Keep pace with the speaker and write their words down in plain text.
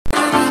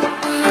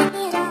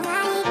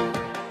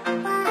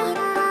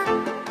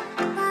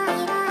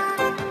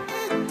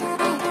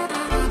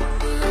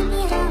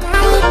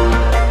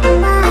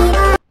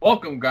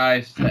Welcome,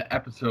 guys, to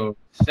episode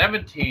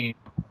 17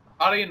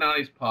 Naughty and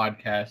Naughty's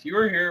podcast. You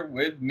are here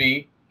with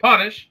me,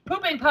 Punish.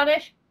 Pooping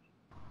Punish.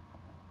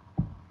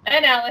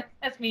 And Alex.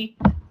 That's me.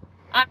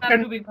 I'm not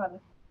Pooping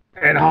Punish.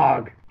 And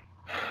Hog.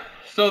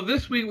 So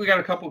this week we got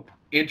a couple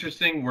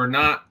interesting.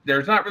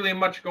 There's not really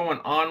much going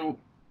on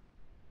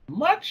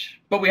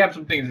but we have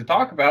some things to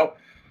talk about.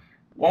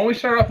 Why don't we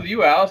start off with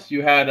you, Alice?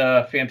 You had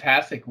a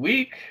fantastic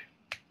week.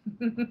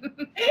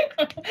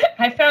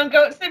 I found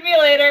Goat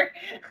Simulator.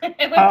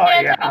 It was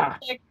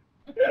fantastic.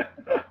 Yeah.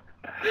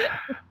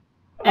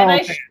 And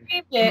I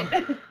streamed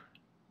it.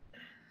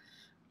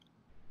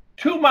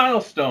 2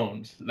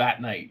 milestones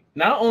that night.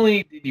 Not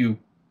only did you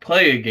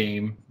play a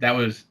game that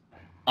was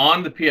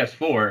on the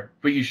PS4,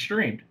 but you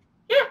streamed.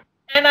 Yeah,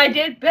 and I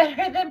did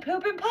better than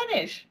Poop and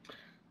Punish.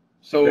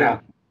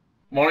 So,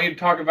 why don't you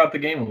talk about the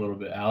game a little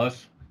bit,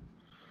 Alice?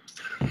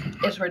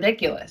 It's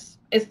ridiculous.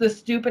 It's the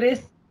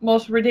stupidest,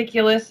 most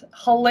ridiculous,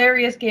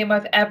 hilarious game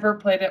I've ever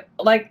played.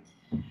 Like,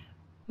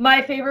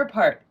 my favorite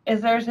part is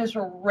there's this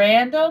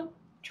random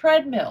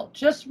treadmill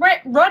just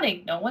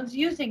running. No one's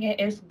using it.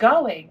 It's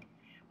going.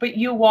 But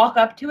you walk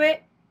up to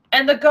it,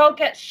 and the goat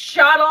gets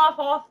shot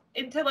off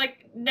into,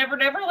 like, Never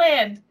Never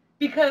Land.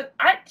 Because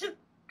I just,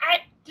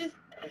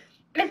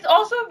 it's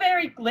also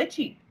very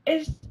glitchy.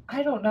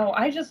 I don't know.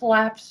 I just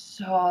laughed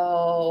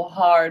so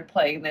hard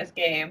playing this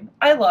game.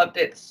 I loved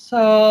it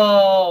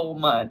so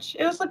much.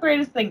 It was the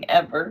greatest thing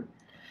ever.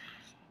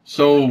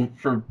 So,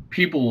 for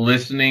people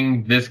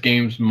listening, this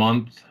game's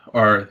month,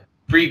 or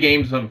 3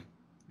 games of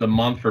the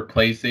month for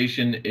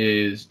PlayStation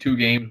is 2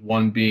 games,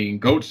 one being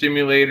Goat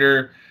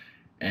Simulator,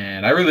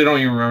 and I really don't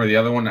even remember the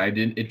other one. It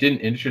didn't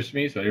interest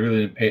me, so I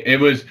really didn't pay. It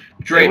was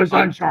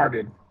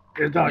Uncharted.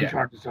 It was the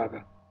Uncharted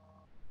saga.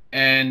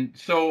 And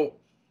so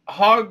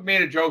Hog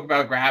made a joke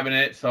about grabbing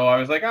it, so I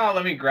was like, oh,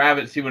 let me grab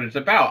it, see what it's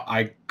about.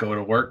 I go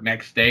to work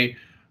next day.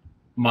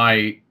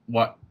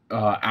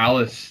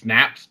 Alice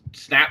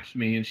snaps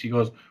me, and she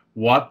goes,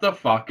 what the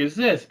fuck is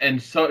this?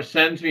 And so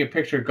sends me a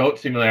picture of Goat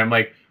Simulator. I'm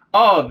like,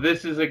 oh,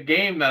 this is a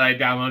game that I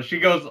downloaded. She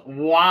goes,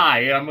 why?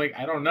 And I'm like,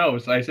 I don't know.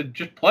 So I said,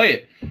 just play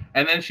it.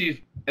 And then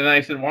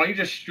I said, why don't you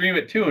just stream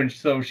it too? And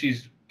so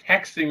she's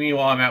texting me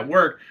while I'm at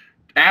work,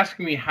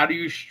 asking me, how do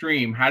you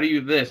stream? How do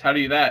you this? How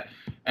do you that?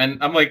 And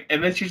I'm like,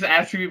 and then she's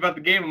asking me about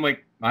the game. I'm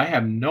like, I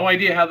have no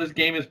idea how this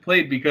game is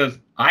played because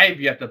I have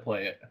yet to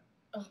play it.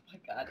 Oh my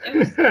God.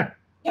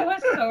 It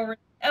was so,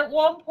 at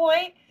one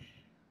point,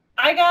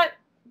 I got,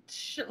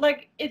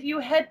 like, if you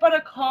headbutt a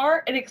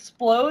car, it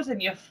explodes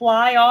and you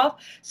fly off.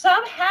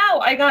 Somehow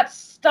I got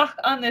stuck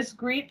on this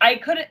green. I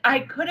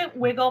couldn't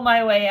wiggle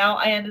my way out.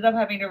 I ended up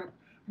having to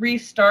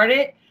restart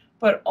it.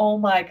 But oh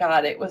my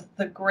God, it was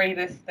the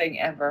greatest thing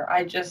ever.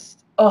 I'm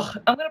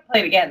going to play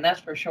it again, that's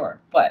for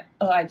sure. But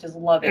I just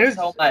love it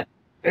so much.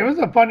 It was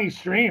a funny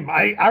stream.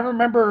 I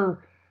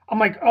remember, I'm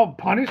like, oh,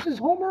 Punish is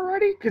home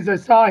already? Because I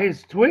saw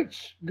his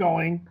Twitch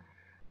going.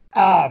 So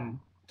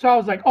I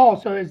was like, oh,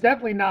 so it's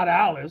definitely not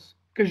Alice.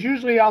 Because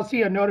usually I'll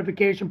see a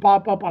notification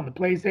pop up on the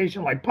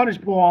PlayStation, like Punish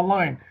Pool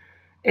Online,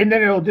 and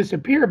then it'll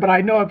disappear. But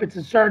I know if it's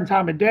a certain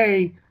time of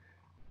day,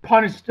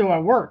 Punish is still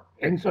at work.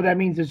 And so that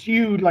means it's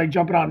you, like,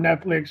 jumping on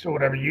Netflix or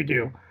whatever you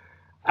do.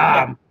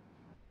 And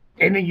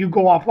then you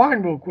go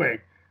offline real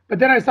quick. But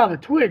then I saw the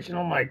Twitch, and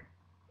I'm like,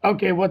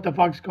 okay, what the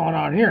fuck's going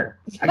on here?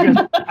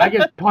 I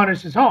guess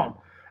Punish is home.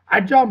 I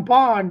jump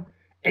on,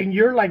 and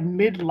you're, like,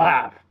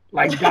 mid-laugh,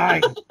 like,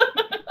 dying.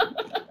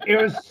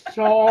 It was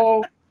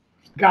so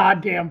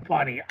goddamn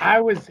funny. I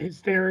was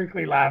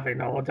hysterically laughing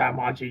the whole time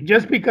watching,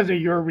 just because of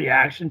your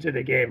reaction to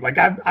the game. Like,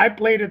 I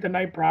played it the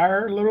night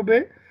prior a little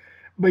bit,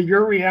 but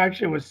your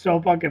reaction was so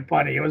fucking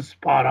funny. It was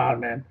spot on,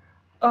 man.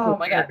 Oh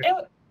my God.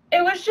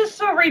 It was just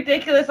so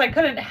ridiculous. I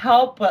couldn't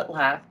help but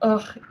laugh.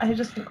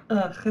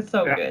 It's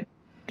so good.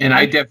 And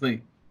I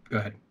definitely, go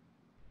ahead.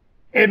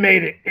 It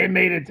made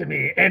it to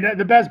me. And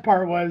the best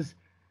part was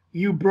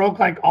you broke,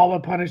 like, all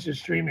of Punish's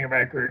streaming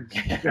records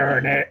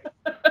during it.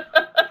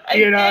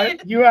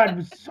 You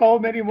had so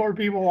many more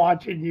people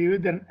watching you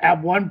than at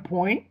one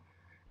point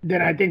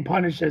than I think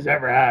Punish has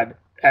ever had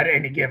at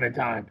any given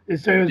time.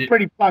 So it was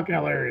pretty fucking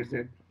hilarious,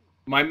 dude.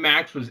 My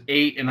max was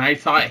 8, and I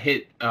saw it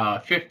hit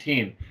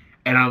 15,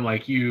 and I'm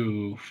like,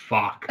 you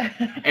fuck.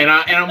 and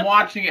I'm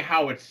watching it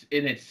how it's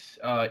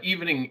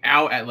evening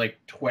out at like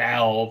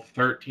 12,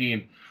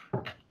 13.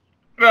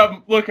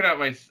 I'm looking at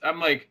I'm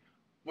like,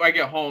 when I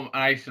get home,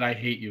 and I said, I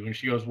hate you. And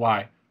she goes,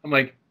 why? I'm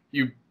like,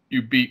 you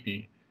beat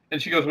me.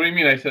 And she goes, what do you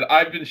mean? I said,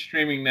 I've been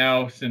streaming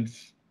now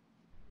since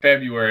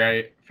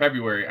February.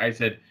 I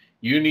said,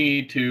 you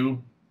need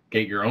to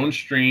get your own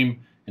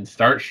stream and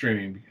start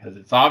streaming because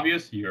it's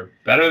obvious you're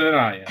better than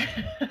I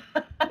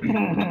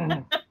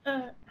am.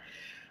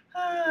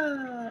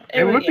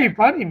 It would be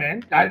funny,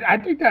 man. I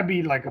think that'd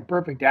be like a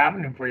perfect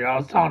avenue for you. I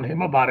was telling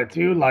him about it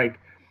too. Like,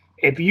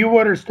 if you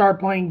were to start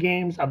playing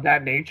games of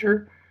that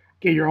nature,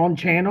 get your own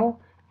channel,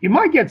 you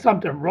might get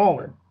something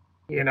rolling.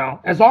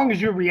 As long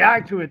as you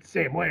react to it the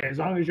same way, as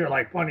long as you're,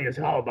 like, funny as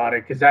hell about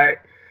it, because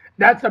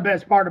that's the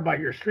best part about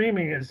your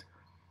streaming is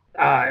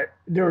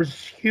there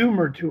was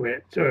humor to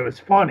it, so it was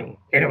funny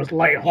and it was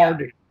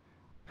lighthearted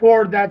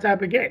for that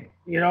type of game,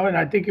 and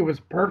I think it was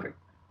perfect.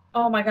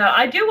 Oh my god,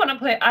 I do want to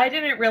play. I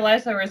didn't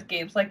realize there was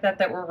games like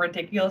that were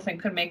ridiculous and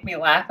could make me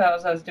laugh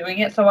as I was doing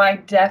it. So I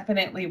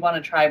definitely want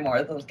to try more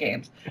of those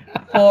games,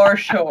 for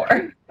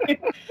sure.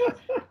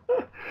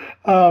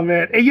 Oh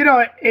man,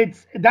 and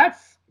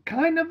that's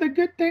kind of the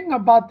good thing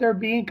about there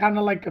being kind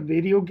of like a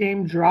video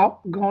game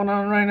drop going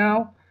on right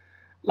now.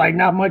 Like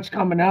not much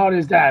coming out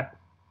is that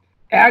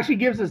it actually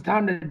gives us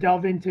time to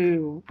delve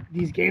into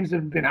these games that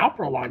have been out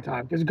for a long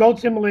time. Because Goat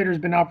Simulator has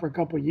been out for a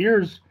couple of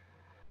years.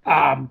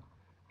 And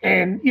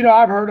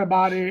I've heard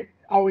about it.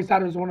 I always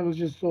thought it was one of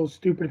those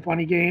stupid,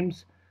 funny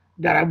games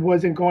that I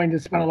wasn't going to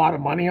spend a lot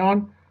of money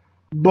on.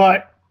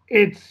 But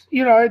it's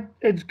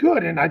it's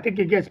good, and I think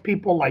it gets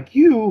people like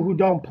you who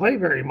don't play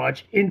very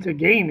much into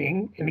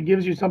gaming, and it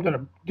gives you something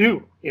to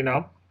do.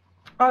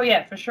 Oh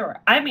yeah, for sure.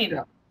 I mean,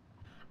 Yeah.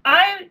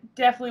 I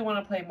definitely want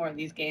to play more of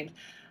these games.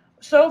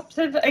 So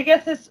since I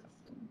guess this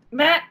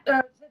Matt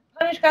since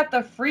Punish got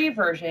the free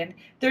version,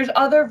 there's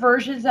other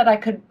versions that I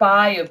could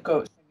buy of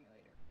Goat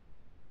Simulator.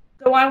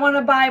 So I want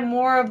to buy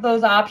more of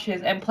those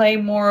options and play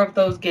more of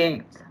those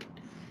games.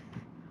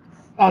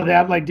 Oh, they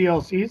have like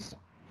DLCs?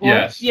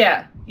 Yes.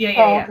 Yeah.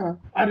 Oh, okay.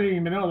 I didn't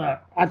even know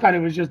that. I thought it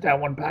was just that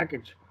one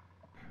package.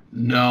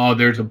 No,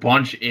 there's a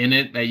bunch in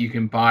it that you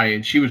can buy,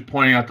 and she was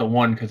pointing out the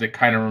one because it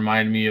kind of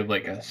reminded me of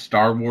like a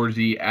Star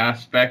Wars-y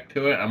aspect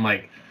to it. I'm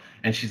like,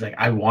 and she's like,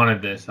 I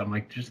wanted this. I'm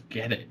like, just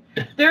get it.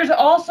 There's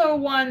also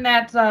one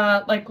that's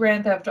like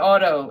Grand Theft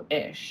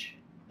Auto-ish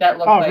that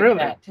looked like really?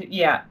 that too.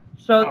 Yeah.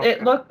 So Okay.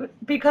 it looked,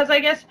 because I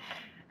guess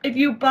if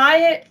you buy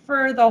it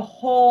for the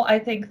whole, I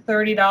think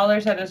 $30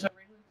 that is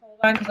originally sold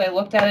on, because I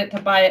looked at it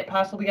to buy it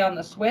possibly on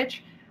the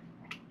Switch,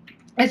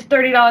 it's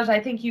 $30. I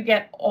think you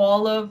get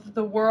all of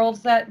the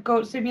worlds that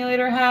Goat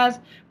Simulator has,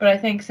 but I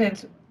think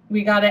since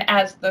we got it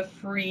as the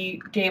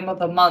free game of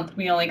the month,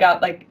 we only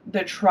got like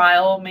the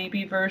trial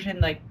maybe version,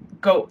 like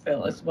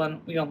Goatville is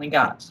one we only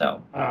got.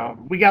 So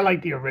We got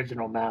like the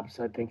original maps,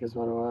 I think is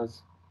what it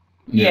was.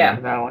 yeah.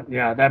 That one.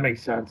 Yeah, that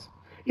makes sense.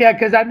 Yeah,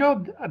 because I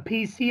know a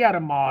PC had a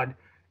mod.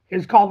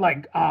 It's called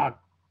like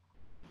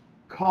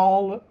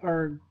Call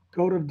or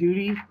Code of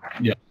Duty.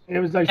 Yeah. It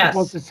was like Yes.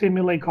 supposed to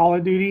simulate Call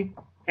of Duty,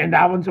 and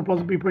that one's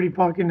supposed to be pretty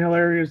fucking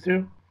hilarious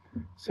too.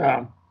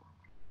 So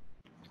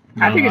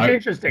I think it's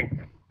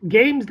interesting.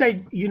 Games that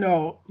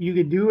you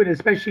could do, and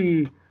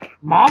especially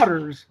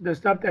modders, the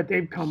stuff that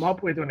they've come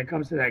up with when it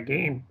comes to that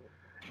game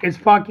is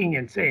fucking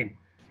insane.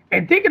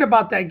 And thinking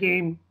about that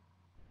game,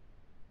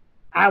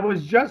 I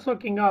was just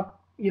looking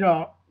up,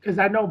 because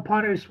I know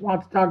Punish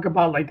wants to talk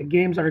about like the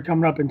games that are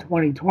coming up in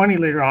 2020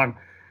 later on.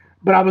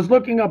 But I was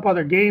looking up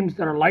other games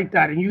that are like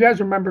that. And you guys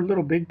remember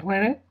Little Big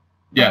Planet?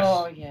 Yes.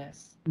 Oh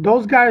yes.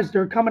 Those guys,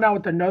 they're coming out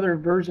with another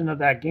version of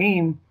that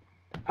game.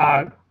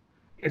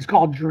 It's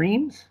called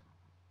Dreams.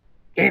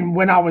 And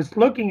when I was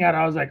looking at it,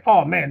 I was like,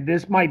 oh man,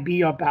 this might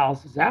be up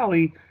Alice's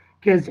alley,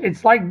 because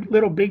it's like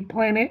Little Big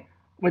Planet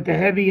with a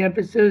heavy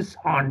emphasis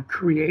on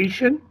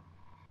creation.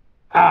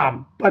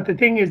 But the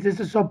thing is, this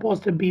is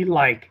supposed to be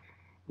like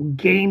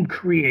game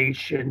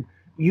creation.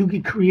 You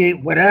can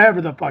create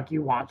whatever the fuck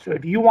you want. So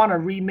if you want to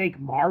remake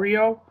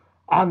Mario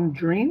on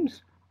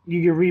Dreams,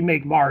 you can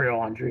remake Mario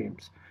on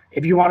Dreams.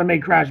 If you want to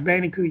make Crash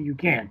Bandicoot, you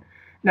can.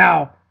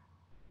 Now,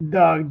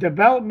 the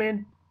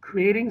development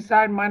creating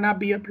side might not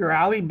be up your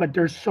alley, but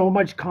there's so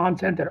much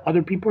content that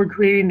other people are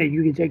creating that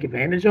you can take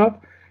advantage of.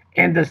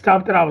 And the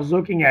stuff that I was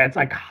looking at, it's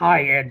like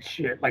high-end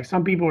shit. Like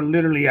some people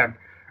literally have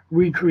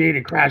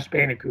recreated Crash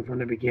Bandicoot from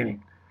the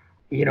beginning,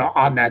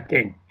 on that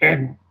thing.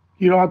 And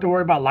you don't have to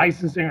worry about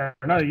licensing or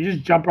nothing. You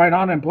just jump right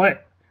on and play,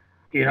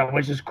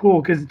 which is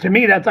cool. Because to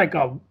me, that's like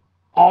a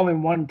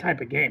all-in-one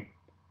type of game.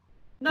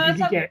 No, You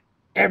can get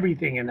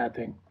everything in that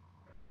thing.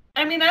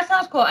 I mean, that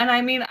sounds cool. And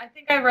I mean, I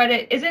think I read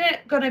it. Isn't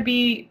it going to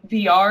be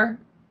VR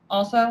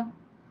also?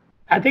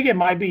 I think it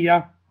might be,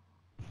 yeah.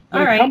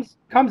 But All right. It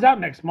comes out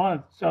next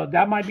month, so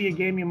that might be a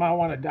game you might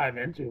want to dive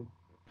into.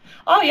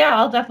 Oh yeah,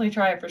 I'll definitely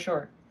try it for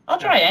sure. I'll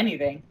try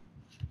anything.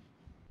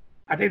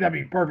 I think that'd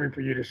be perfect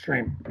for you to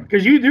stream,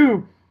 because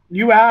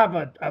you have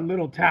a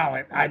little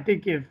talent. I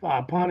think if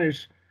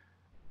Punish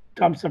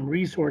dumps some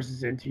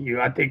resources into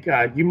you, I think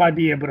you might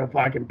be able to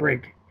fucking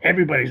break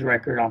everybody's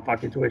record on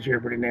fucking Twitch here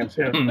pretty damn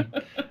soon.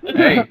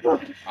 Hey,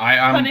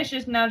 Punish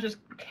is now just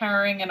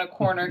cowering in a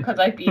corner because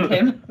I beat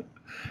him.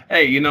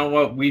 Hey, you know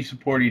what? We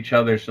support each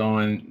other, so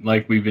and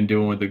like we've been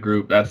doing with the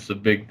group, that's the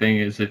big thing.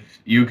 Is if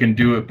you can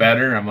do it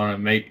better, I'm gonna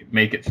make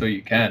it so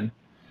you can.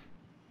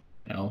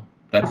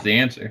 That's the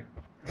answer.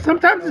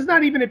 Sometimes it's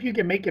not even if you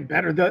can make it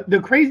better. The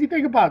crazy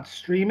thing about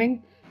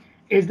streaming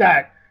is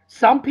that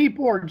some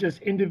people are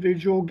just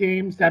individual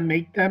games that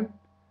make them,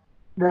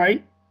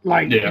 right?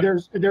 Like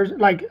there's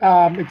like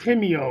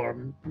Matimio or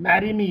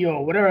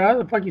Matimio, whatever how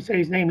the fuck you say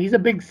his name. He's a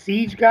big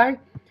Siege guy.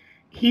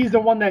 He's the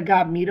one that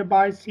got me to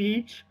buy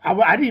Siege. I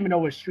didn't even know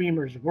what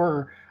streamers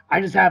were.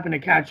 I just happened to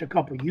catch a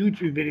couple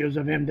YouTube videos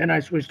of him. Then I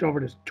switched over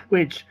to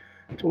Twitch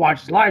to watch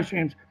his live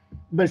streams.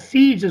 But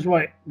Siege is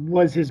what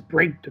was his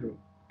breakthrough.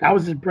 That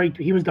was his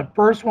breakthrough. He was the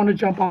first one to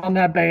jump on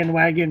that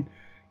bandwagon.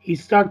 He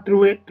stuck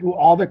through it, through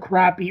all the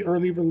crappy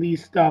early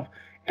release stuff.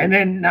 And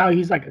then now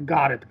he's like a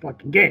god at the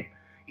fucking game.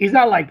 He's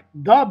not like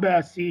the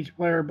best Siege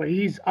player, but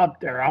he's up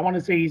there. I want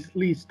to say he's at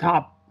least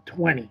top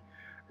 20,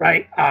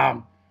 right?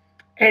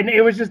 And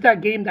it was just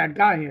that game that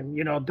got him.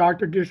 You know,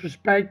 Dr.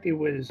 Disrespect, it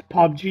was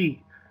PUBG,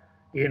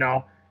 you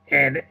know.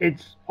 And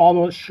it's all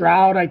those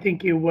Shroud, I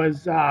think it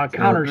was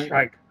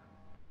Counter-Strike.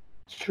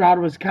 Shroud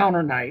was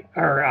Counter-Strike.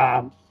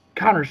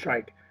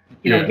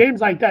 You know,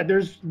 games like that.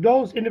 There's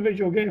those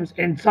individual games,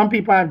 and some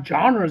people have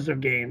genres of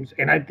games,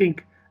 and I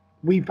think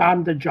we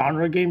found the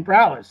genre game for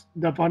Alice,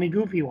 the funny,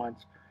 goofy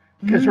ones,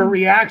 because her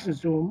reactions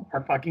to them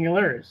are fucking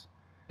hilarious.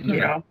 You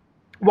know,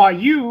 while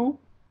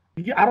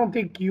I don't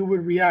think you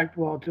would react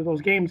well to those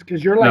games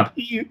because you're like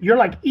you're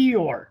like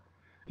Eeyore,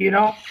 you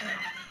know.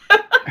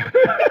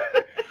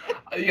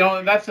 You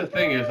know, that's the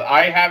thing is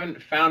I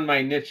haven't found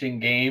my niche in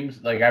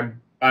games. Like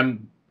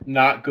I'm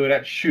not good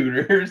at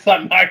shooters.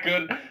 I'm not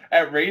good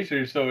at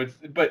racers. So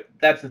but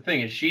that's the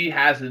thing is she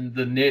has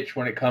the niche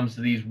when it comes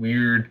to these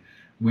weird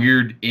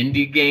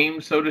indie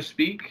games, so to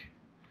speak,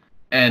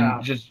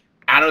 and just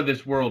out of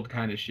this world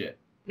kind of shit.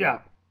 Yeah,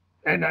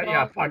 and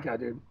fuck yeah,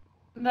 dude.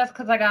 That's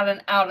because I got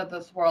an out of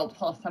this world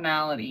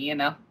personality, you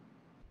know.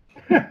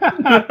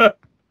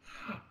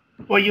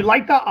 Well, you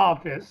like The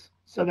Office,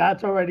 so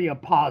that's already a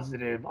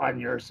positive on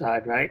your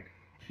side, right?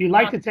 You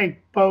like to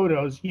take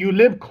photos. You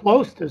live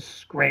close to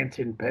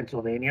Scranton,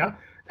 Pennsylvania.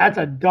 That's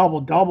a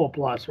double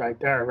plus right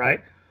there,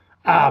 right?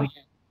 And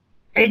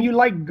you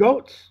like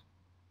goats.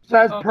 So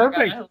that's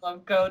perfect. God, I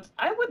love goats.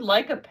 I would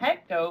like a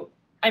pet goat.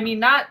 I mean,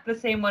 not the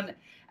same one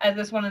as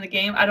this one in the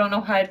game. I don't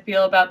know how I'd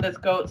feel about this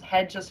goat's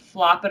head just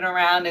flopping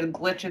around and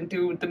glitching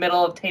through the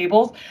middle of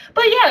tables.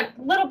 But yeah,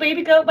 little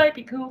baby goat might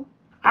be cool.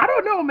 I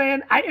don't know,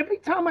 man. Every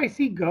time I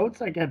see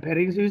goats like at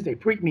petting zoos, they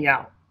freak me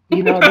out.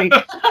 You know,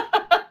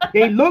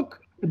 they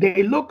look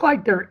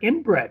like they're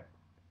inbred.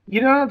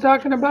 You know what I'm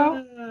talking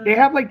about? They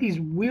have like these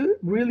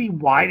really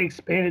wide,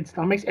 expanded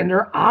stomachs, and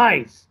their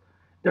eyes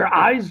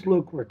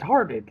look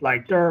retarded.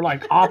 Like they're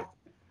like off.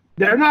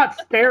 They're not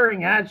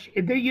staring at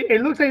you.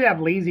 It looks like they have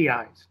lazy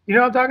eyes. You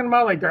know what I'm talking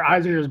about? Like their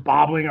eyes are just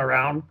bobbling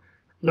around,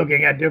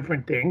 looking at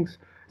different things.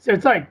 So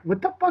it's like,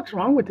 what the fuck's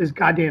wrong with this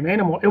goddamn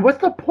animal? And what's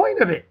the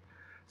point of it?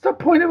 What's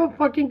the point of a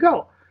fucking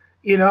goat?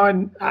 You know?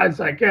 And I was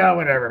like, yeah,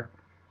 whatever.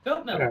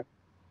 Goat milk.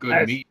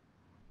 Good meat.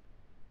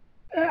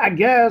 I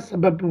guess,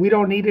 but we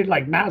don't need it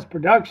like mass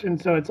production.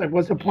 So it's like,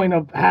 what's the point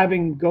of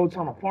having goats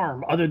on a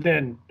farm other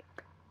than,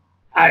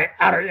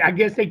 I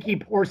guess they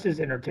keep horses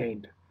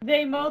entertained.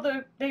 They mow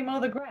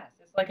the grass.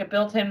 It's like a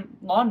built-in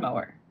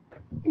lawnmower.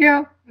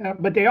 Yeah,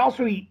 but they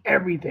also eat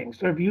everything.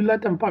 So if you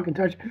let them fucking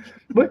touch,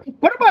 but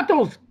what about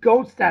those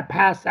goats that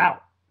pass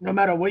out no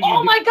matter what you do?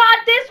 Oh my God,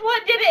 this one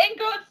did it in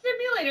Goat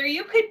Simulator.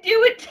 You could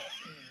do it.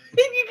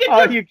 You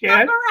could just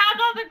jump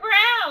around on the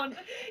ground.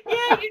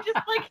 Yeah, you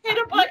just like hit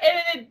a button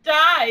and it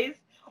dies.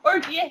 Or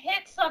if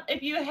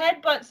you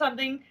headbutt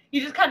something,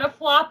 you just kind of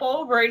flop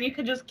over and you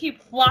can just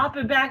keep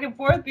flopping back and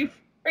forth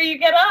before you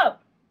get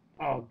up.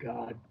 Oh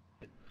God.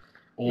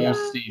 Old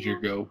seizure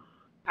go.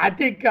 I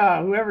think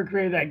whoever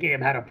created that game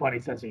had a funny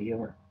sense of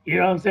humor. You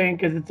know what I'm saying?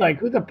 Because it's like,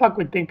 who the fuck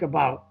would think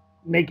about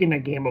making a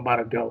game about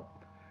a goat?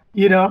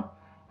 You know?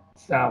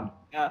 So,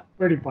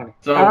 pretty funny.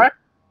 So, all right.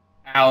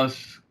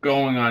 Alice,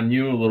 going on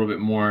you a little bit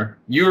more.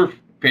 Your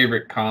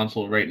favorite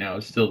console right now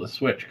is still the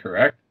Switch,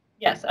 correct?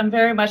 Yes, I'm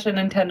very much a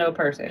Nintendo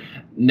person.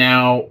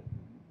 Now,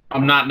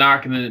 I'm not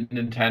knocking the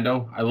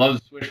Nintendo. I love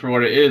the Switch for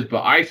what it is,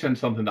 but I sent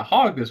something to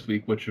Hog this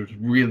week, which was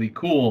really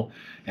cool,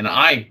 and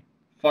I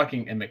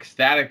fucking am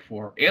ecstatic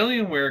for.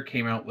 Alienware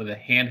came out with a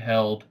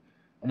handheld,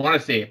 I want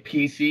to say a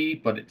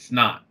PC, but it's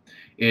not.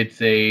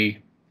 It's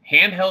a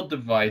handheld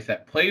device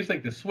that plays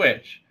like the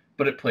Switch,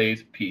 but it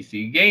plays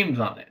PC games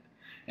on it.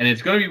 And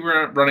it's going to be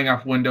running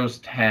off Windows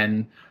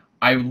 10.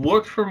 I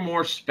looked for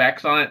more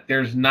specs on it.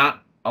 There's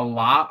not a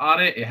lot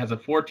on it. It has a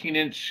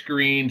 14-inch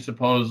screen,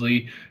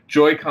 supposedly.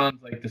 Joy-Cons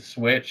like the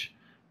Switch,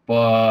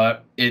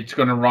 but it's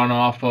going to run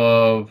off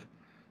of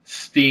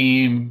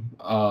Steam,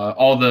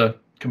 all the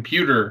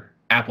computer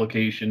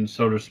applications,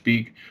 so to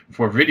speak,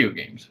 for video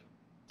games.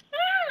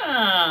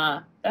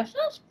 Ah, that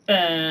sounds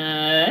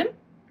fun.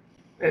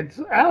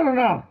 I don't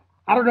know.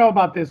 I don't know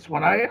about this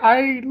one.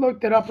 I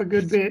looked it up a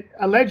good bit.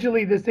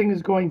 Allegedly, this thing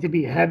is going to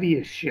be heavy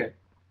as shit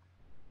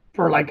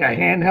for like a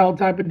handheld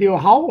type of deal.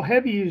 How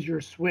heavy is your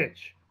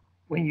Switch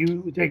when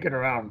you take it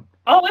around?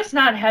 Oh, it's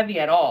not heavy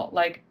at all.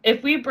 Like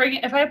if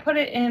I put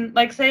it in,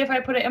 like say if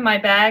I put it in my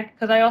bag,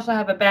 because I also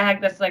have a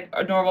bag that's like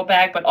a normal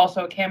bag, but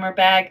also a camera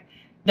bag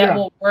that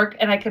will work,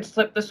 and I could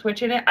slip the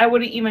Switch in it, I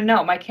wouldn't even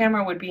know. My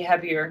camera would be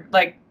heavier,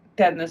 like,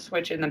 than the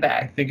Switch in the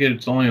bag. I think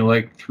it's only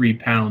like 3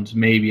 pounds,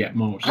 maybe at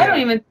most. I don't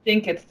even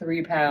think it's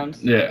 3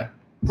 pounds. Yeah.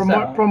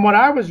 From what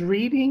I was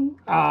reading,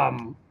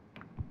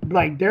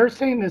 like they're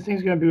saying this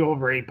thing's gonna be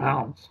over 8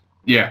 pounds.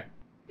 Yeah.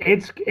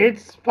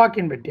 It's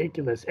fucking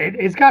ridiculous.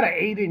 It's got an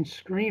 8-inch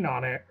screen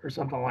on it or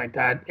something like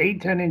that,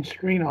 10-inch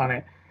screen on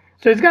it.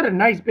 So it's got a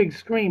nice big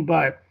screen,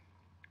 but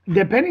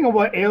depending on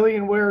what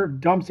Alienware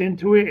dumps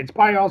into it, it's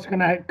probably also going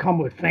to come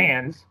with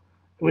fans,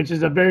 which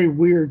is a very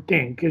weird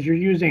thing because you're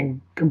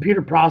using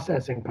computer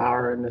processing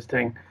power in this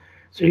thing.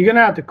 So you're going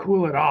to have to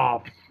cool it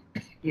off,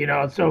 you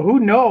know. So who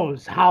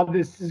knows how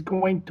this is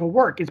going to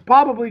work? It's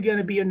probably going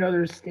to be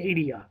another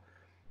Stadia.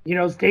 You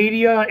know,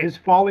 Stadia is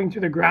falling to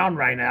the ground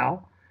right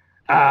now.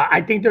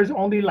 I think there's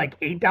only like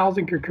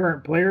 8,000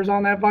 concurrent players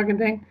on that fucking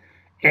thing.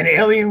 And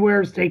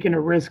Alienware is taking a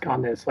risk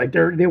on this. Like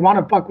they want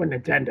to fuck with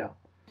Nintendo.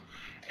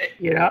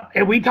 You know,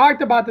 and we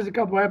talked about this a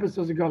couple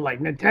episodes ago. Like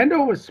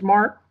Nintendo was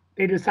smart.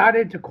 They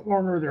decided to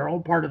corner their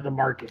own part of the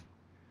market.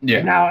 Yeah.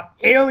 And now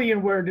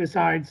Alienware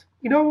decides,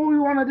 you know what we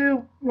want to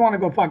do? We want to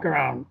go fuck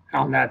around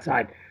on that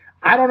side.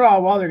 I don't know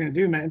how well they're going to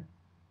do, man.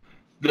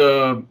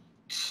 The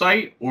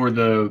site or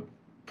the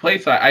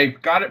place I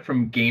got it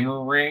from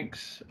Gamer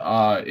Ranks.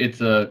 It's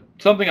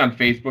something on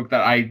Facebook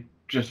that I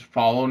just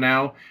follow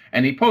now,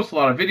 and he posts a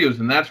lot of videos,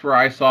 and that's where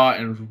I saw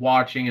it and was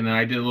watching, and then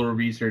I did a little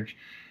research.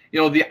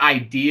 You know, the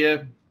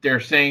idea,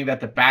 they're saying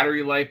that the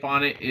battery life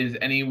on it is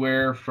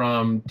anywhere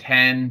from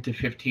 10 to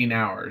 15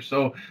 hours.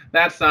 So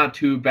that's not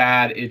too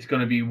bad. It's going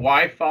to be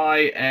Wi-Fi,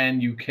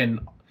 and you can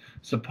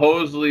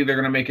supposedly they're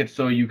going to make it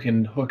so you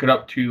can hook it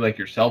up to like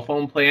your cell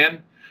phone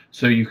plan.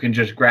 So you can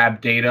just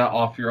grab data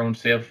off your own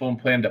cell phone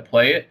plan to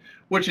play it,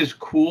 which is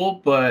cool.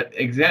 But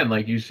again,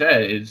 like you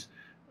said,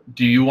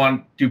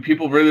 do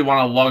people really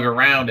want to lug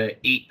around an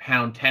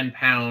 8-pound,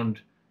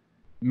 10-pound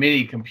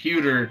mini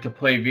computer to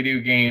play video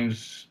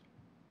games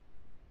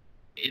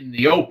in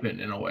the open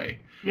in a way?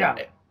 Yeah.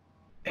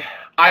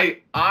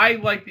 I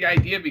like the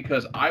idea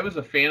because I was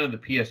a fan of the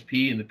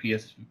PSP and the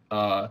PS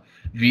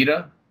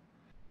Vita.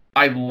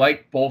 I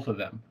like both of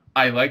them.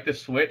 I like the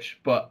Switch,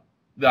 but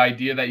the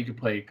idea that you could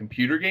play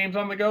computer games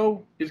on the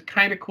go is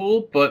kind of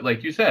cool. But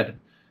like you said,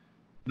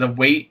 the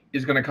weight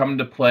is going to come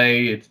into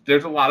play.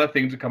 There's a lot of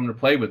things that come into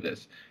play with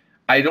this.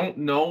 I don't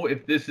know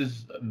if this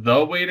is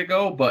the way to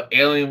go, but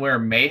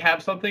Alienware may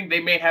have something.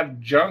 They may have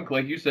junk,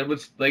 like you said,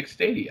 with like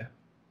Stadia.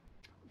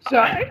 So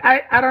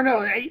I don't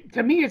know.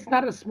 To me, it's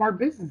not a smart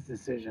business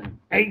decision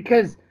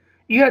because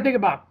you got to think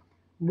about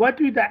what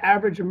do the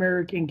average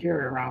American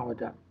carry around with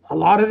them. A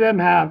lot of them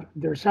have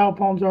their cell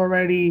phones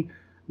already.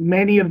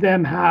 Many of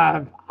them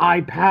have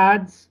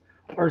iPads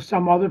or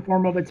some other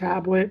form of a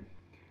tablet.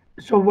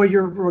 So what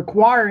you're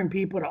requiring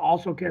people to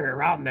also carry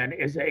around then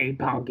is an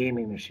 8-pound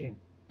gaming machine.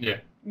 Yeah.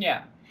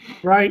 Yeah.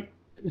 Right?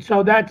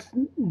 So that's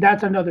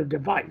another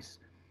device.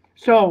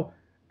 So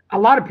a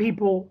lot of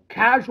people,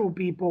 casual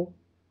people,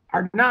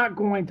 are not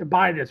going to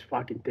buy this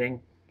fucking thing.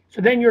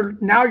 So then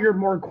you're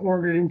more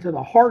cornered into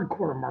the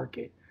hardcore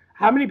market.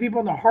 How many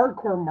people in the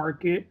hardcore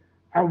market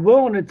are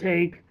willing to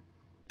take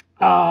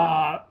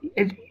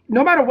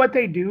no matter what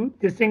they do,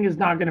 this thing is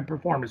not going to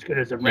perform as good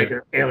as a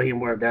regular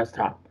Alienware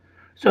desktop.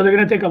 So they're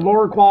going to take a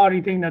lower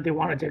quality thing that they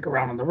want to take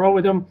around on the road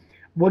with them.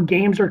 What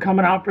games are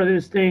coming out for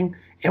this thing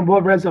and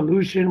what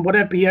resolution, what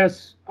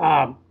FPS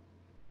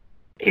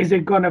is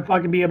it going to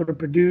fucking be able to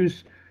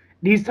produce?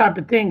 These type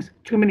of things.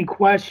 Too many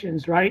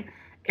questions, right?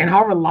 And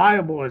how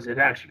reliable is it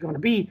actually going to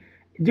be?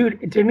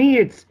 Dude, to me,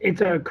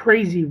 it's a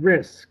crazy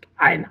risk.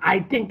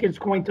 I think it's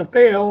going to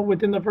fail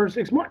within the first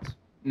 6 months.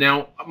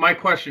 Now, my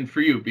question for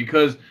you,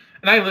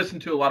 and I listen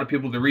to a lot of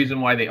people, the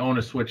reason why they own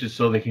a Switch is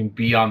so they can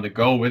be on the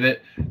go with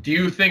it. Do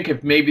you think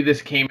if maybe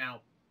this came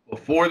out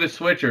before the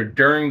Switch or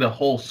during the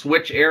whole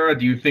Switch era,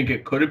 do you think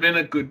it could have been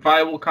a good,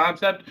 viable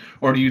concept?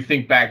 Or do you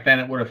think back then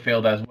it would have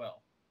failed as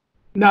well?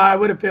 No, it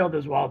would have failed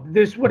as well.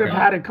 This would have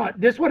had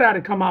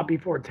to come out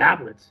before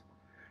tablets.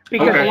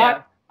 Because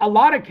a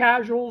lot of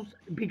casuals,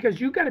 because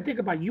you got to think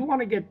about, you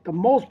want to get the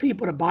most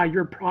people to buy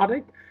your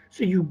product,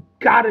 so you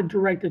got to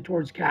direct it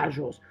towards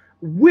casuals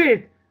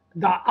with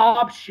the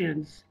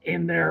options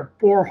in there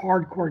for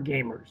hardcore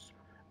gamers.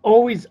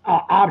 Always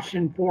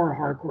option for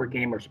hardcore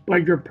gamers,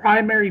 but your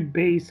primary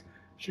base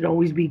should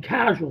always be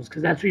casuals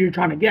because that's what you're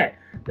trying to get.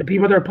 The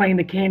people that are playing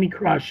the Candy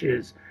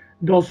Crushes,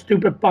 those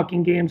stupid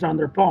fucking games on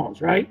their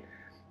phones, right?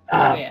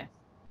 Yeah.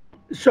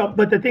 So,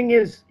 but the thing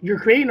is, you're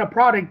creating a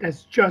product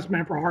that's just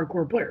meant for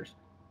hardcore players.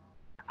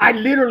 I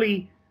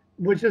literally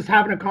was just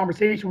having a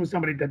conversation with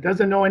somebody that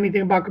doesn't know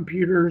anything about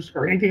computers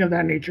or anything of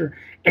that nature,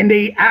 and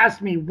they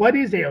asked me, what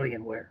is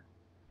Alienware?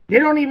 They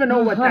don't even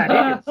know what that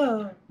is.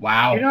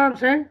 Wow. You know what I'm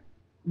saying?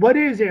 What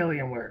is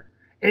Alienware?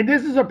 And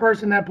this is a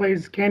person that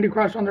plays Candy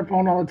Crush on their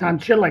phone all the time,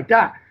 shit like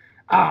that.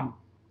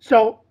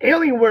 So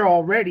Alienware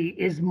already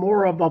is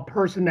more of a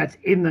person that's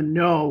in the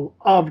know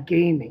of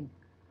gaming.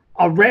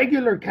 A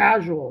regular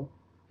casual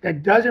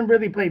that doesn't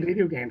really play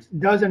video games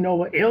doesn't know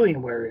what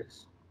Alienware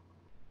is.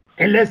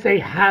 Unless they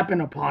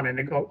happen upon it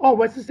and go, oh,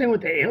 what's this thing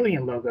with the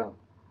alien logo?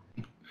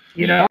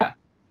 You know?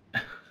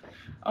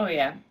 Oh,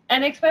 yeah.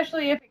 And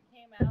especially if it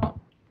came out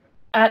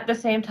at the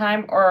same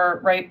time or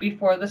right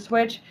before the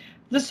Switch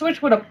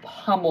would have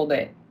pummeled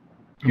it.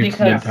 It's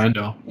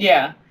Nintendo.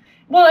 Yeah.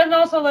 Well, and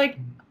also, like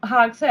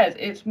Hog says,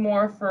 it's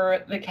more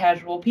for the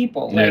casual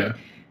people. Like,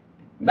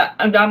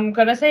 I'm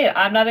going to say it.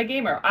 I'm not a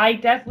gamer. I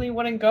definitely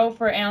wouldn't go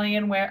for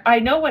Alienware. I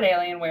know what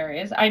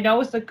Alienware is. I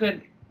know it's a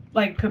good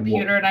like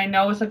computer, and I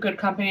know it's a good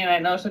company and I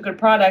know it's a good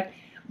product,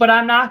 but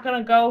I'm not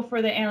gonna go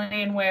for the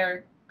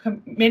Alienware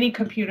mini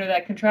computer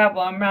that can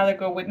travel. I'm rather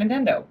go with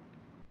Nintendo.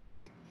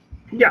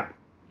 Yeah,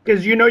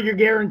 because you know you're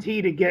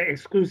guaranteed to get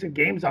exclusive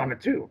games on it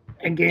too,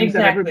 and games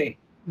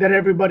that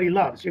everybody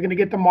loves. You're gonna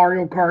get the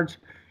Mario Karts,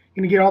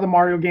 you're gonna get all the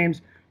Mario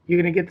games, you're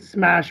gonna get the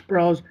Smash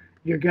Bros,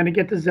 you're gonna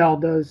get the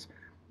Zeldas,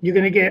 you're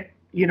gonna get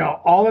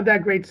all of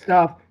that great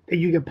stuff that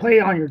you can play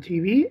on your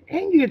TV,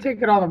 and you can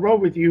take it on the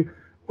road with you,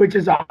 which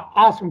is an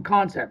awesome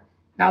concept.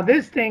 Now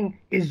this thing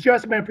is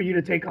just meant for you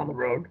to take on the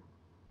road,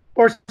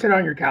 or sit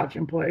on your couch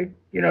and play.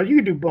 You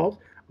can do both,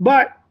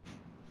 but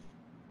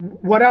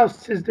what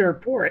else is there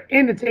for it?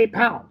 And it's 8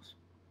 pounds.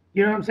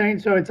 You know what I'm saying?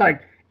 So it's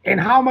like, and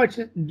how much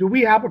do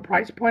we have a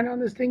price point on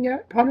this thing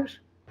yet, Punish?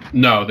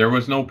 No, there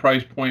was no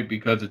price point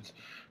because it's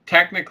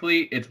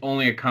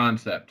only a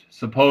concept.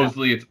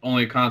 Supposedly it's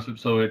only a concept,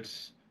 so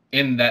it's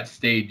in that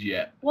stage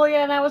yet. Well,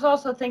 yeah, and I was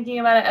also thinking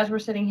about it as we're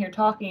sitting here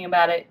talking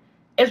about it.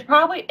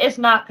 It's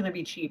not going to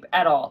be cheap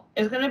at all.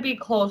 It's going to be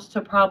close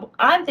to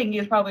I'm thinking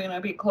it's probably going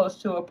to be close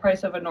to a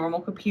price of a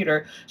normal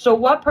computer. So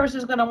what person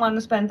is going to want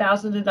to spend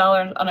thousands of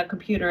dollars on a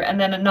computer and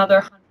then another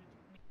hundreds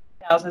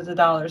of thousands of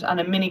dollars on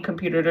a mini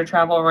computer to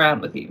travel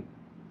around with you?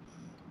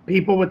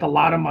 People with a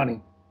lot of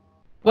money.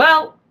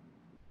 Well,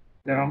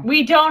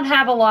 we don't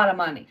have a lot of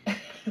money.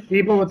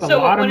 People with a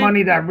lot of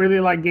money that really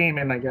like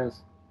gaming, I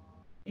guess.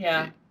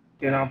 Yeah.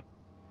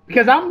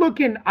 Because I'm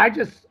looking, I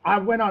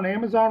went on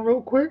Amazon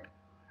real quick.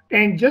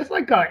 And just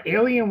like a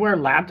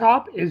Alienware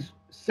laptop is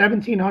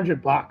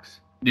 $1,700.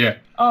 Yeah.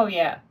 Oh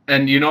yeah.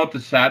 And you know what the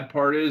sad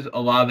part is? A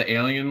lot of the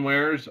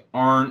Alienwares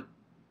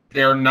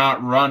they're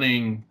not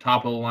running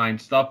top of the line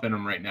stuff in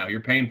them right now.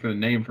 You're paying for the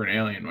name for an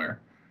Alienware.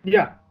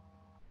 Yeah.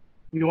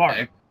 You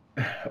are.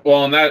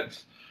 Well, and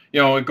that's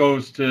it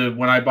goes to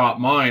when I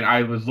bought mine,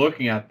 I was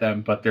looking at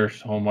them, but they're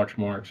so much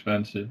more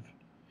expensive.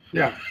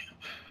 Yeah.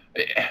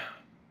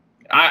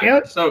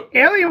 So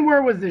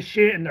Alienware was the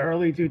shit in the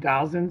early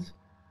 2000s.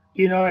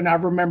 And I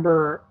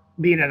remember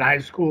being in high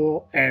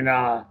school and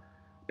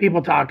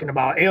people talking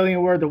about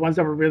Alienware, the ones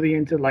that were really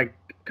into like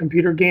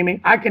computer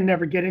gaming. I could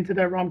never get into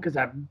that realm because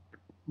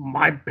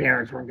my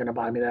parents weren't gonna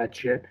buy me that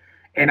shit,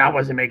 and I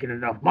wasn't making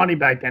enough money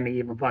back then to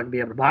even fucking be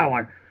able to buy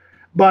one.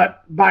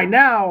 But by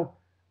now,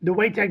 the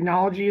way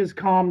technology has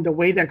come, the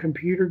way that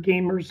computer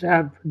gamers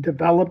have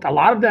developed, a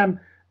lot of them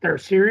that are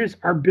serious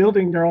are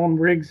building their own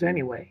rigs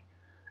anyway.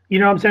 You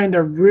know what I'm saying?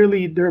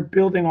 They're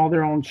building all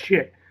their own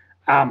shit.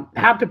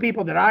 Half the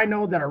people that I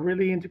know that are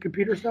really into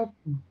computer stuff,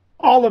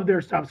 all of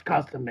their stuff's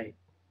custom made.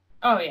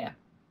 Oh yeah.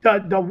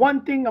 The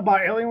one thing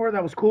about Alienware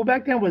that was cool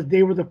back then was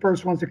they were the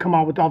first ones to come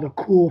out with all the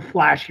cool,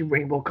 flashy,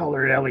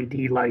 rainbow-colored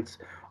LED lights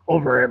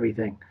over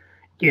everything,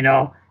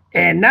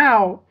 And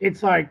now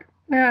it's like,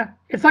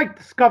 it's like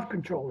the SCUF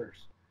controllers.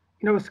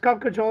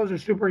 SCUF controllers are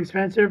super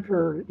expensive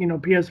for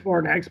PS4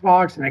 and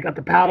Xbox, and they got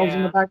the paddles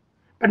in the back.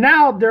 But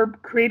now they're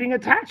creating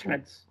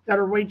attachments that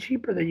are way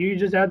cheaper that you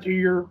just add to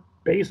your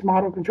base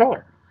model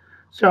controller.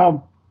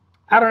 So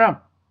I don't know.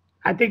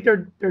 I think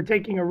they're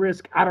taking a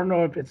risk. I don't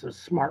know if it's a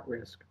smart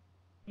risk.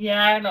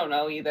 Yeah, I don't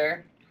know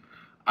either.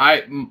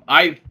 I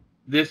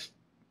just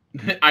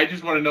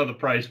want to know the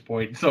price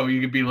point, so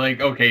you could be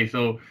like, okay,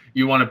 so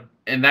you want to,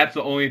 and that's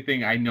the only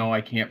thing I know I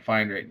can't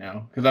find right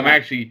now because I'm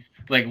actually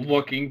like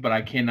looking, but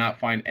I cannot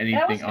find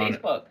anything on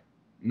Facebook.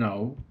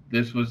 No,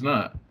 this was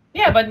not.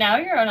 Yeah, but now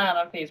you're not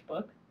on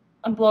Facebook.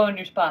 I'm blowing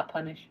your spot,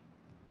 Punish.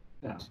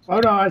 Yeah. Oh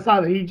no, I saw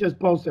that he just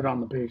posted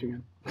on the page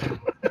again.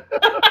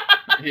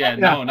 Yeah,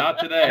 no, not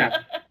today. Yeah.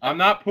 I'm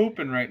not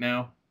pooping right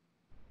now.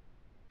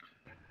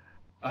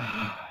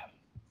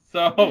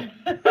 So,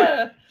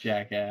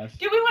 jackass.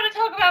 Do we want to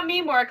talk about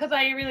me more? Because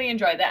I really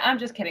enjoyed that. I'm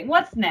just kidding.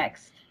 What's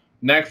next?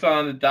 Next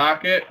on the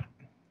docket,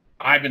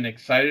 I've been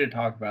excited to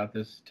talk about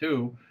this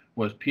too,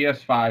 was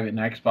PS5 and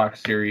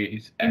Xbox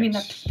Series X. You mean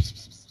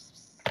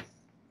the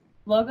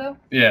logo?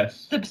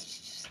 Yes.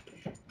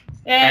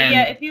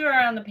 Yeah, if you are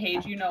on the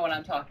page, you know what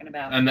I'm talking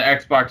about. And the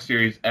Xbox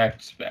Series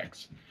X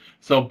specs.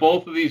 So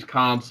both of these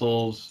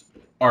consoles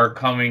are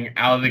coming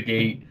out of the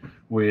gate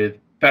with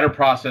better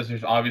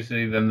processors,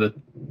 obviously, than the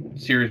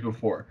series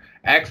before.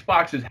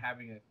 Xbox is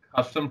having a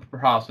custom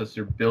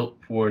processor built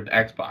for the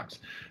Xbox.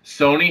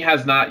 Sony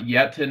has not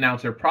yet to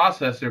announce their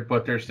processor,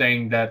 but they're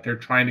saying that they're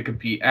trying to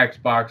compete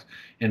Xbox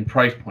in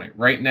price point.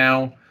 Right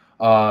now,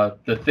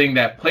 the thing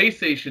that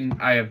PlayStation,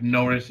 I have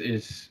noticed,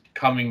 is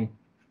coming.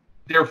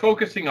 They're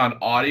focusing on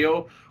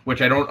audio,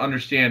 which I don't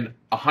understand.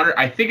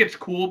 I think it's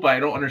cool, but I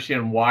don't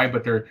understand why.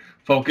 But they're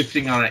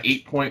focusing on an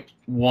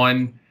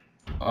 8.1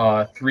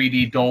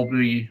 3D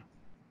Dolby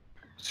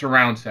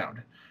surround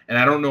sound, and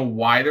I don't know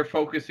why they're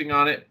focusing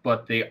on it,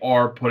 but they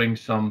are putting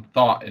some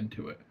thought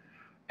into it.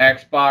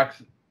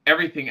 Xbox,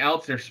 everything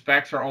else, their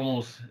specs are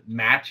almost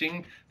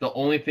matching. The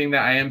only thing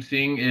that I am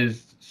seeing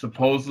is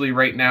supposedly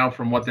right now,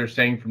 from what they're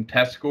saying from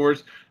test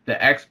scores, the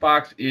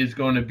Xbox is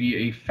going to be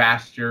a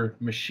faster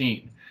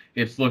machine.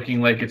 It's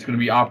looking like it's going to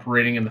be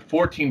operating in the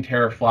 14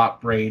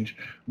 teraflop range,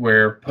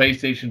 where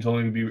PlayStation's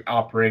only going to be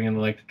operating in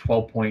like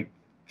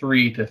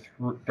 12.3 to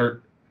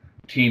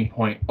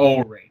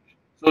 15.0 range.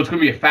 So it's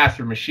going to be a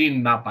faster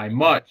machine, not by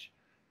much,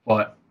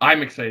 but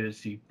I'm excited to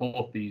see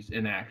both these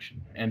in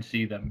action and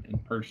see them in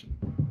person.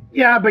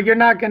 Yeah, but you're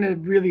not going to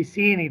really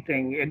see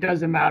anything. It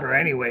doesn't matter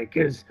anyway,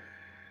 because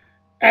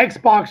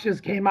Xbox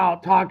just came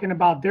out talking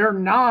about they're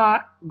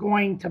not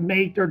going to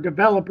make their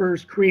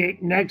developers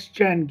create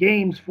next-gen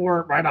games for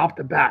it right off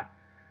the bat.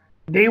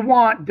 They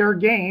want their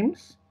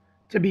games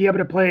to be able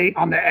to play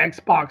on the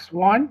Xbox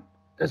One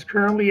that's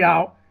currently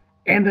out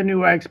and the new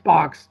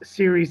Xbox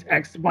Series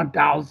X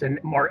 1000,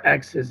 more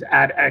X's,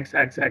 add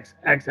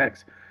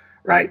XXXXX,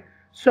 right?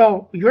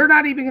 So you're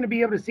not even going to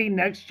be able to see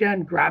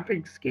next-gen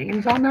graphics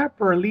games on that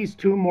for at least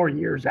 2 more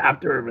years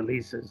after it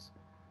releases.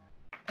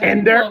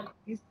 And their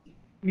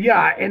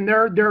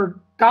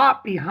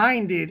thought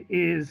behind it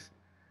is,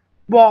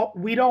 well,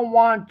 we don't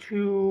want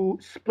to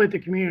split the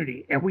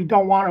community and we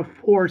don't want to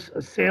force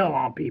a sale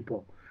on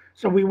people.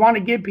 So we want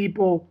to give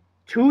people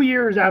 2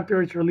 years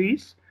after its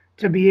release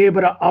to be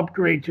able to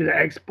upgrade to the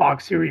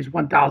Xbox Series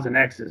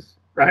 1000Xs,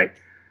 right?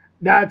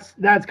 That's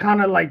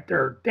kind of like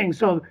their thing.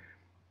 So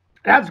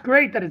that's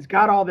great that it's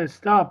got all this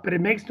stuff, but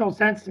it makes no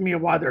sense to me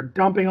why they're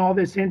dumping all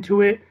this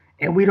into it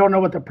and we don't know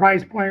what the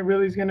price point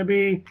really is going to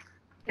be.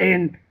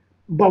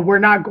 But we're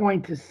not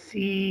going to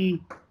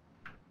see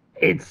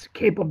its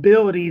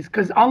capabilities,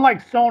 because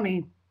unlike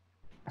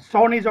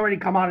Sony's already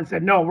come out and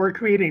said, no, we're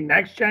creating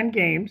next-gen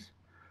games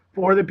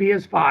for the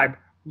PS5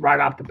 right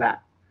off the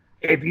bat.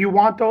 If you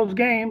want those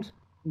games,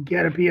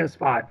 get a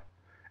PS5.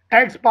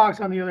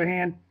 Xbox, on the other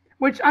hand,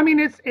 which, I mean,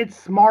 it's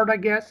smart, I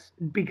guess,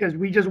 because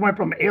we just went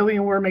from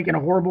Alienware making a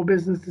horrible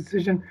business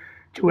decision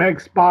to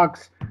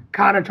Xbox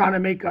kind of trying to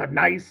make a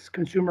nice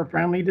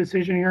consumer-friendly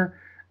decision here.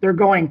 They're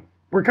going,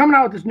 we're coming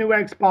out with this new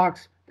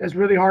Xbox that's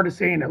really hard to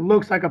say, and it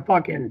looks like a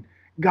fucking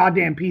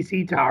goddamn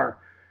PC tower.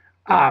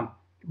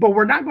 But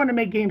we're not going to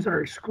make games that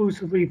are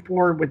exclusively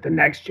for with the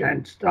next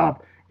gen stuff.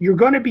 You're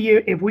going to be,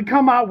 if we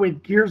come out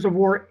with Gears of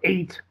War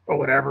 8 or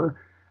whatever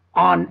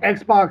on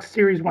Xbox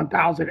Series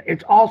 1000,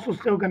 it's also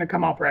still going to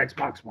come out for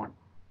Xbox One.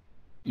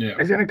 Yeah,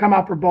 it's going to come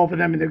out for both of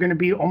them, and they're going to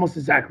be almost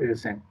exactly the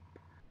same.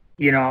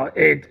 You know,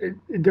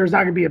 there's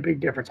not going to be a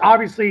big difference.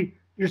 Obviously,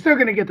 you're still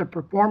going to get the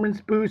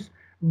performance boost,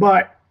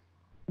 but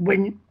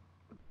when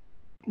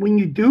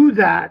you do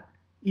that,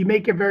 you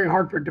make it very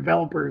hard for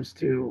developers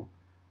to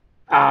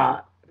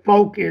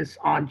focus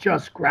on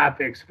just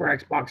graphics for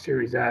Xbox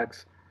Series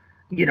X,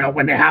 you know,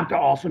 when they have to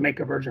also make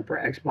a version for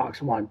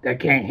Xbox One that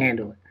can't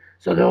handle it.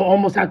 So they'll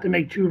almost have to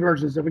make 2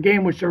 versions of a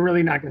game, which they're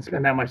really not going to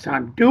spend that much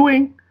time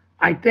doing,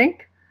 I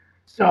think.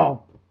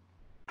 So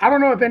I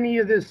don't know if any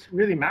of this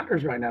really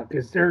matters right now,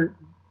 because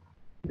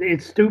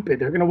it's stupid.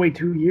 They're going to wait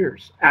 2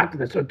 years after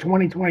this. So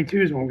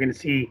 2022 is when we're going to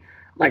see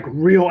like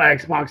real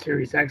Xbox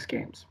Series X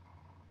games.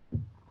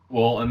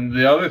 Well, and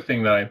the other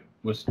thing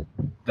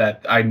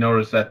that I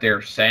noticed that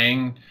they're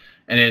saying,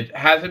 and it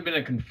hasn't been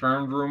a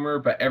confirmed rumor,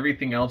 but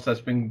everything else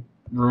that's been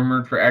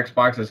rumored for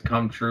Xbox has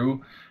come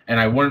true, and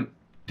I wouldn't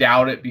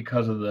doubt it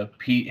because of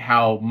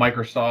how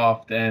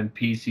Microsoft and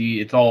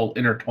PC, it's all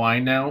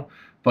intertwined now.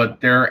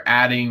 But they're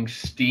adding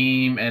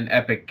Steam and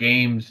Epic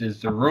Games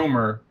is the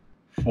rumor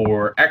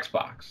for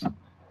Xbox,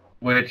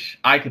 which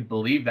I could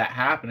believe that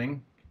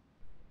happening.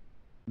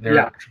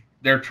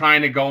 They're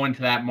trying to go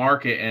into that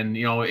market, and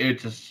you know,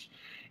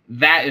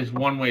 that is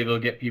one way they'll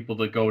get people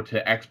to go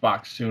to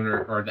Xbox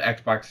sooner, or the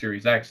Xbox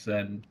Series X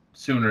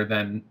sooner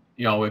than,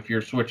 you know, if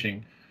you're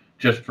switching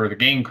just for the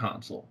game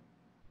console.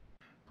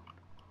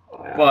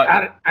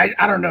 But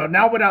I don't know.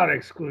 Not without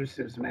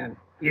exclusives, man.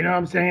 You know what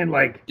I'm saying?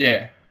 Like,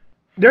 yeah.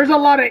 There's a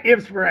lot of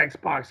ifs for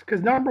Xbox,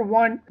 because number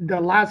one, the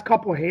last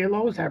couple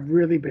Halos have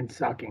really been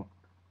sucking.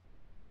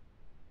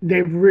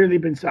 They've really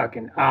been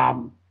sucking.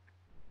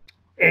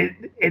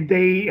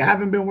 They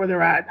haven't been where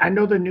they're at. I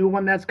know the new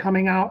one that's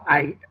coming out.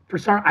 I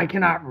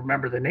cannot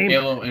remember the name.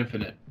 Halo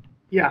Infinite.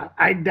 Yeah,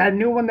 that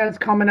new one that's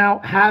coming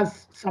out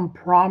has some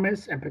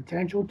promise and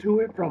potential to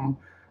it from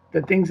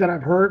the things that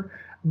I've heard,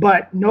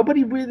 but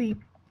nobody really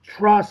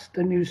trusts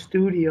the new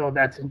studio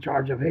that's in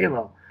charge of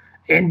Halo.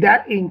 And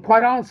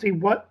quite honestly,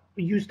 what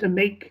used to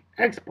make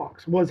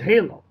Xbox was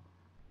Halo.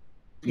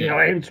 You know,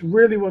 it's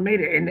really what made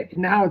it. And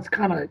now it's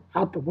kind of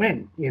out the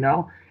wind, you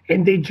know.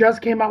 And they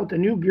just came out with the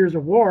new Gears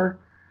of War.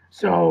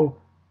 So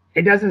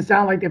it doesn't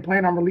sound like they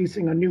plan on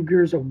releasing a new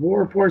Gears of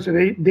War for it. So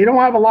they don't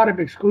have a lot of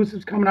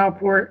exclusives coming out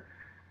for it.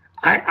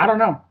 I don't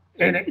know.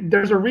 And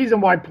there's a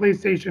reason why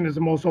PlayStation is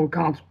the most sold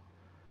console,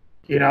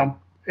 you know,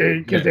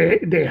 because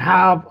they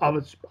have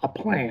a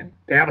plan.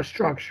 They have a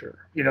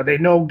structure. You know, they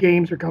know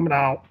games are coming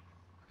out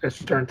at a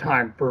certain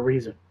time for a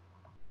reason.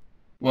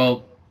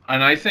 Well,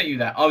 and I sent you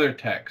that other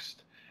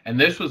text, and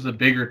this was the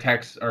bigger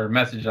text or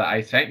message that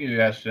I sent you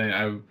yesterday.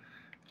 I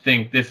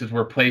think this is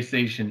where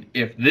PlayStation,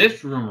 if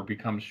this rumor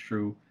becomes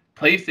true,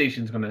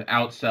 PlayStation's going to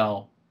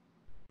outsell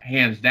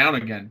hands down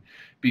again,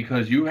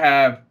 because you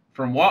have,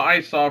 from what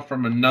I saw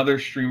from another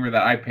streamer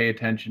that I pay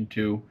attention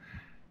to,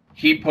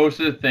 he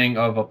posted a thing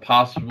of a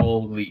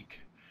possible leak.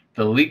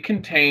 The leak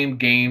contained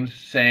games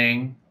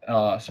saying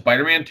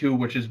Spider-Man 2,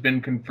 which has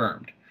been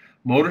confirmed.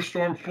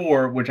 MotorStorm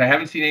 4, which I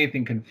haven't seen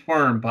anything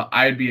confirmed, but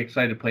I'd be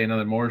excited to play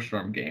another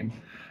MotorStorm game.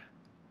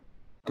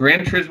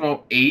 Gran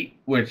Turismo 8,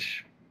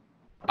 which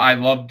I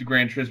loved the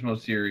Gran Turismo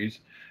series.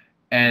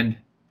 And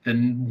the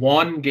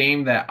one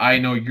game that I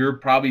know you're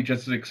probably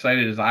just as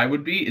excited as I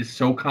would be is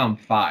SOCOM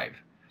 5.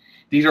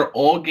 These are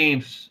all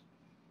games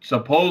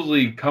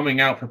supposedly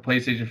coming out for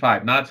PlayStation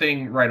 5. Not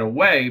saying right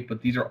away,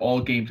 but these are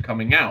all games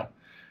coming out.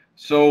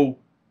 So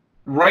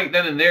right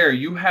then and there,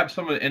 you have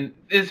some of, and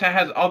this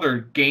has other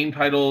game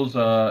titles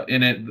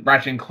in it,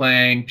 Ratchet and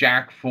Clank,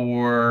 Jack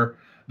 4,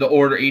 The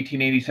Order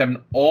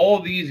 1887. All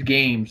these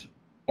games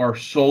are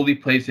solely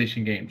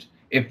PlayStation games.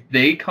 If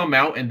they come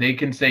out and they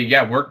can say,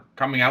 yeah, we're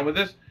coming out with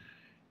this,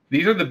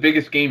 these are the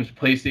biggest games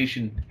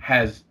PlayStation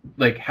has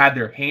had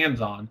their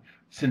hands on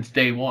since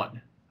day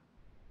one.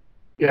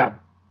 Yeah.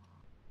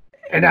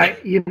 And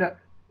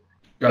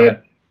Go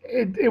ahead.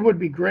 It would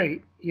be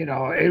great.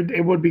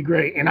 It would be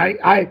great. And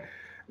I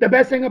the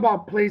best thing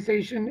about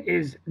PlayStation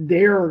is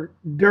they're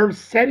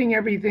setting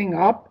everything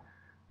up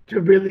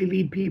to really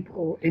lead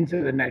people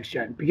into the next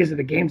gen because of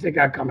the games they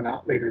got coming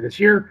out later this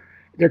year.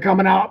 They're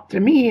coming out, to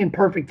me, in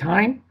perfect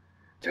time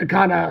to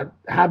kind of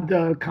have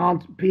the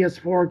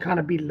PS4 kind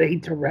of be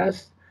laid to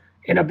rest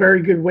in a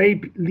very good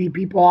way, lead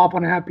people off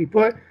on a happy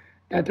foot,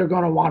 that they're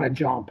going to want to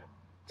jump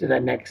to the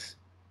next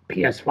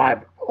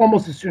PS5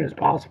 almost as soon as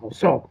possible.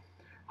 So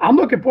I'm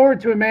looking forward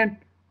to it, man.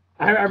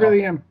 I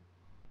really am.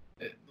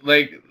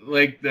 Like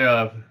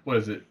the, what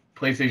is it?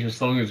 PlayStation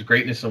slogan is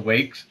greatness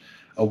awaits,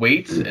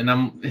 and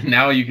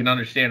now you can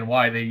understand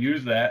why they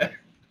use that.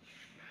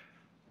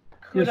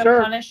 Yes, Kuda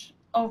sir. Punish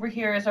over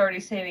here is already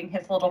saving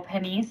his little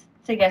pennies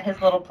to get his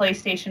little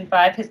PlayStation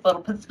 5, his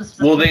little...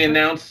 Well,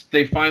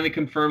 they finally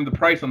confirmed the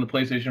price on the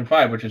PlayStation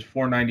 5, which is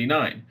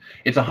 $499.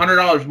 It's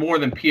 $100 more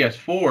than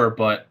PS4,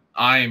 but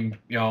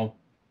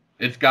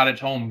it's got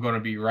its home going to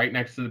be right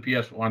next to the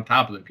PS4, on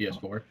top of the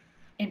PS4.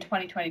 In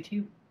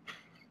 2022.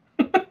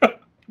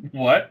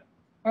 What?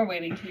 We're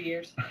waiting 2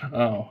 years.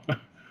 Oh.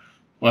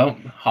 Well,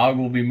 Hog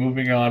will be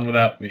moving on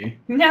without me.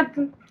 Yep.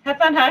 Have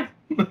fun, Hug.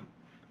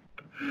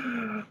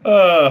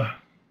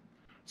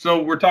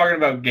 So we're talking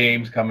about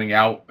games coming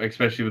out,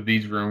 especially with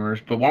these rumors,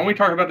 but why don't we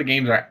talk about the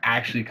games that are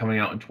actually coming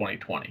out in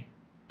 2020?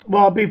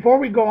 Well, before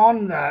we go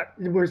on that,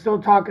 we're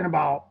still talking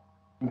about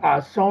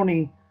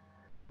Sony.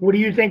 What do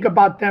you think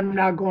about them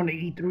not going to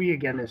E3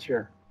 again this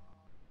year?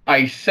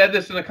 I said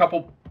this in a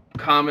couple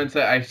comments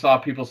that I saw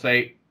people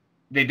say.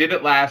 They did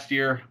it last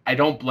year. I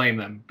don't blame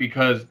them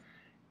because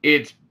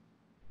it's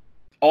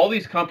all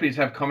these companies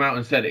have come out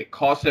and said it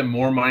costs them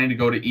more money to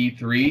go to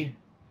E3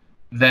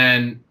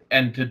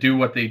 and to do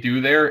what they do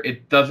there.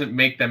 It doesn't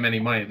make them any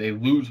money. They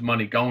lose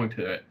money going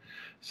to it.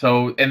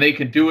 So, and they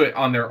can do it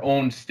on their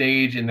own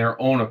stage in their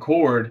own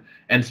accord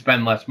and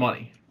spend less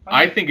money.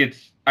 Right. I think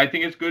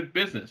it's good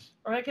business.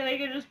 Or they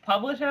could just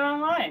publish it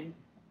online.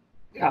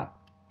 Yeah.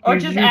 Or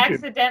Use just YouTube.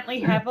 accidentally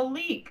have a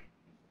leak.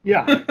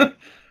 Yeah.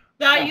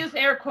 I use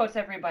air quotes,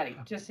 everybody,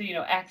 just so you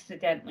know,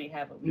 accidentally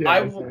have a leak.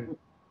 Yeah,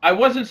 I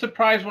wasn't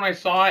surprised when I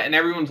saw it, and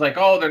everyone's like,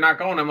 oh, they're not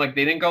going. I'm like,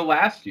 they didn't go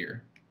last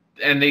year.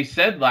 And they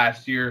said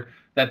last year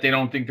that they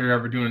don't think they're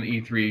ever doing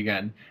E3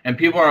 again. And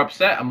people are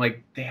upset. I'm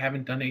like, they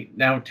haven't done it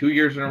now 2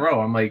 years in a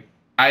row. I'm like,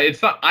 I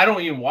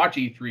don't even watch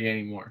E3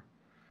 anymore.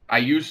 I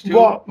used to.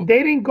 Well, they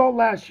didn't go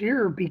last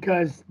year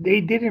because they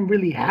didn't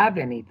really have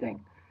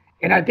anything.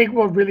 And I think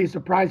what really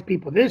surprised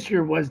people this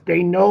year was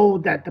they know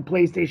that the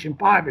PlayStation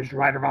 5 is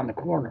right around the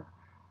corner.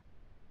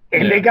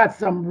 And they got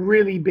some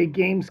really big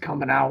games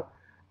coming out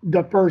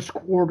the first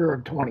quarter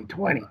of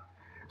 2020.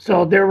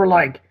 So they were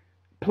like,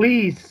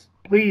 please,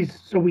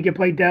 so we can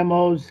play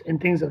demos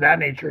and things of that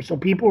nature. So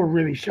people were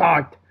really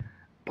shocked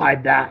by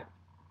that,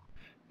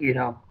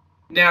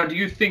 Now, do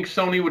you think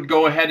Sony would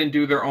go ahead and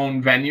do their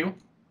own venue?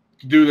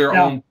 Do their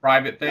own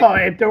private thing? No,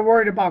 if they're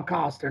worried about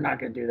cost, they're not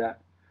going to do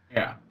that.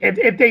 Yeah.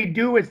 If they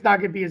do, it's not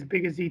going to be as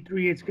big as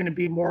E3. It's going to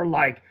be more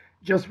like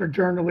just for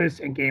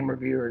journalists and game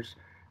reviewers,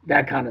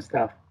 that kind of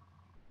stuff.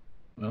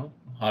 Well,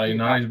 Hottie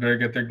Naughties better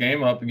get their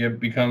game up and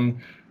become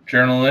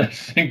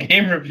journalists and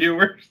game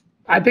reviewers.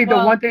 I think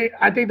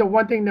the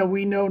one thing that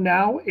we know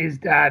now is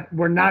that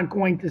we're not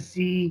going to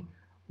see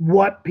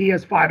what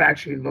PS5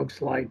 actually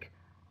looks like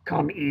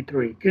come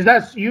E3, because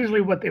that's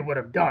usually what they would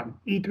have done.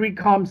 E3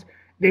 comes,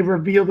 they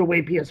reveal the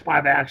way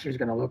PS5 actually is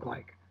going to look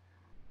like,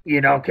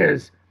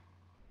 because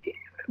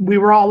we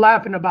were all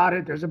laughing about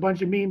it. There's a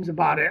bunch of memes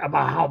about it,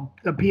 about how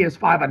the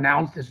PS5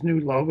 announced this new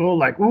logo,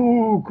 like,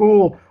 ooh,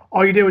 cool.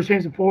 All you did was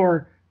change the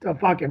 4 to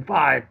fucking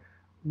 5.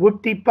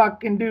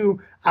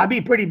 Whoop-de-fucking-do. I'd be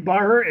pretty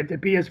butthurt if the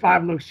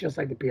PS5 looks just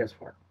like the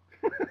PS4.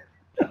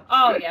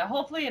 Oh, yeah.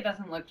 Hopefully it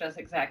doesn't look just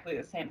exactly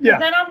the same. Yeah.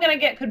 Then I'm going to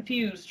get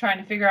confused trying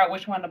to figure out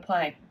which one to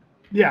play.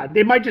 Yeah,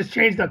 they might just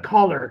change the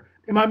color.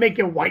 They might make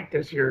it white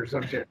this year or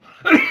some shit.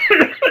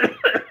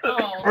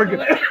 Oh, Or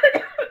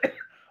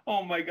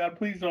Oh my God!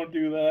 Please don't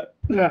do that.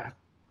 yeah.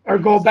 Or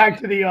go back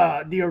to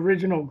the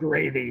original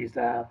gray they used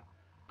to have.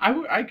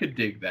 I could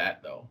dig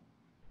that though.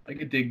 I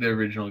could dig the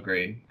original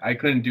gray. I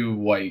couldn't do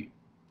white.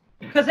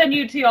 Because then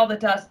you'd see all the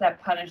dust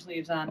that Punish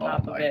leaves on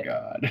top of it. Oh,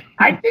 my God.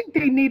 I think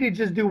they need to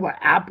just do what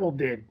Apple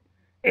did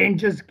and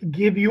just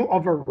give you a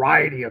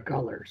variety of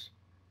colors.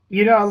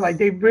 You know, like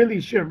they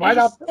really should.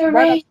 Yeah,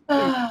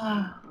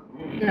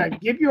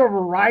 give you a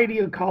variety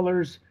of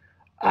colors,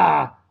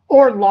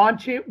 or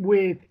launch it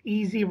with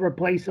easy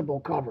replaceable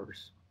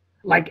covers.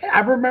 Like I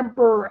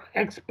remember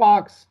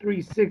Xbox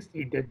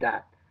 360 did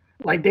that.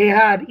 Like they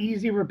had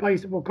easy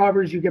replaceable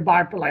covers you could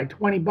buy for like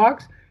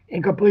 $20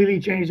 and completely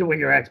change the way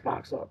your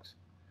Xbox looks.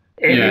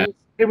 And Yeah.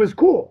 it was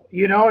cool.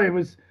 You know, it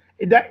was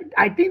that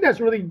I think that's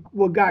really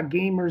what got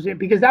gamers in,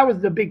 because that was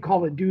the big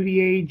Call of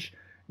Duty age.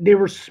 They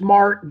were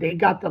smart. They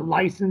got the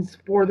license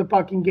for the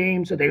fucking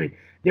game, so they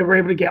were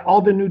able to get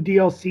all the new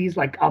DLCs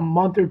like a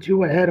month or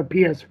two ahead of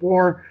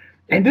PS4.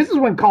 And this is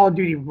when Call of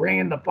Duty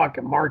ran the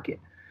fucking market.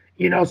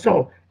 You know,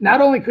 so not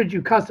only could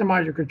you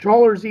customize your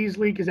controllers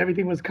easily because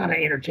everything was kind of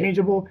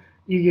interchangeable,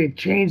 you could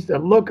change the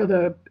look of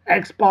the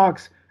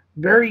Xbox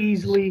very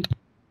easily,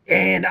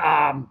 and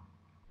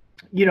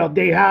you know,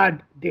 they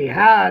had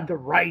the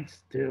rights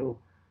to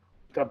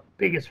the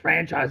biggest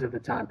franchise at the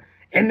time.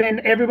 And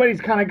then everybody's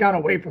kind of gone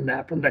away from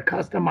that, from the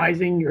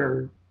customizing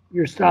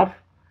your stuff.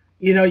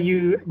 You know,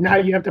 now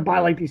you have to buy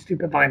like these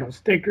stupid vinyl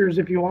stickers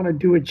if you want to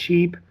do it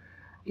cheap,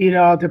 you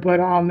know, to put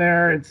on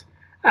there. It's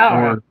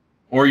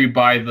or you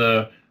buy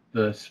the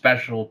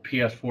special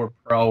PS4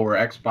 Pro or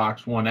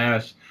Xbox One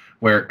S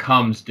where it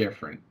comes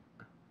different.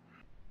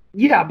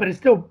 Yeah, but it's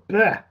still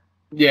bleh.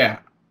 Yeah.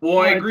 Well,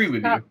 I agree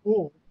with you.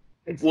 Cool.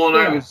 Well,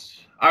 and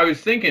I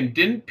was thinking,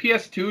 didn't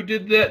PS2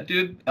 did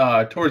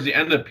towards the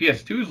end of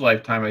PS2's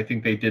lifetime? I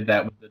think they did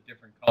that with the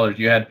different colors.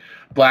 You had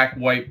black,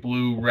 white,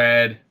 blue,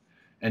 red,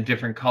 and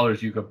different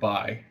colors you could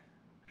buy.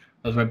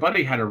 Because my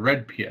buddy had a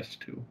red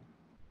PS2.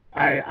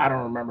 I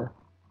don't remember.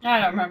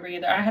 I don't remember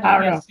either. I had a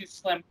PS2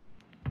 Slim.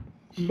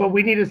 But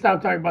we need to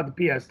stop talking about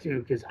the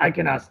PS2 because I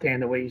cannot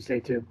stand the way you say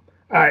two.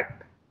 All right.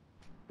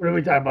 What are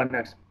we talking about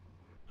next?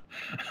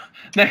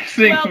 Next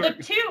thing. Well,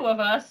 the two of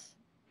us.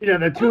 Yeah,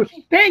 the two.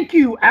 Okay. Thank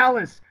you,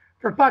 Alice,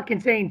 for fucking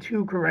saying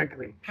two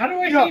correctly. How do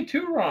I say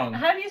two wrong?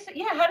 How do you say?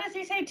 Yeah, how does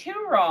he say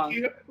two wrong?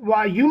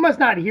 You must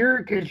not hear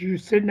it because you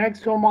sit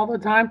next to him all the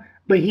time.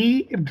 But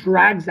he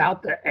drags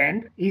out the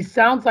end. He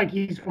sounds like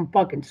he's from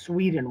fucking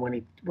Sweden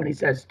when he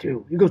says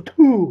two. He goes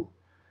two.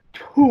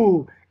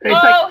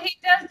 It's he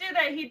does do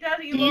that. He does.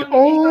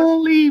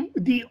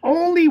 The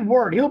only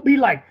word he'll be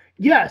like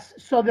yes.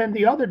 So then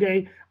the other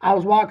day I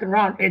was walking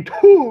around and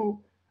two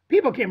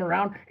people came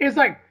around. It's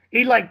like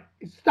he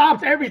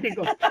stops everything,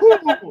 goes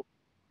two,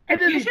 and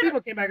then these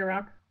people came back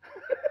around.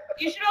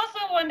 You should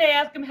also one day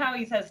ask him how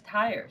he says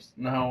tires.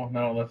 No,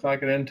 let's not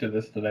get into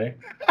this today.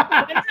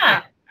 Why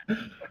not?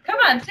 Come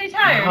on, say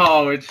tires.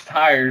 Oh, it's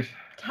tires.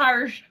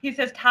 Tires. He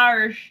says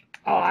tires.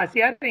 Oh, I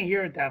see. I didn't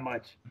hear it that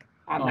much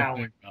on that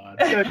one. God.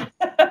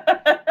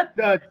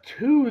 The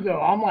two though,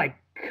 I'm like,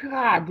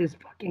 God, this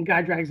fucking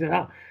guy drags it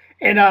out,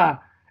 and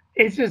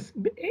it's just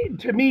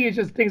to me, it's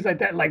just things like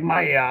that. Like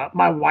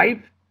my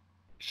wife,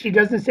 she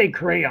doesn't say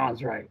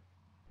crayons right,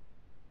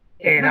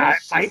 and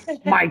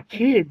my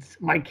kids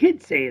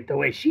say it the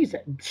way she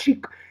said.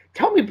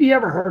 Tell me if you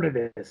ever heard of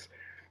this.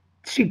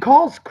 She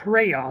calls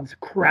crayons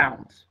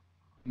crowns.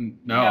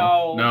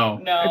 No.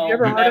 Have you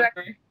ever heard of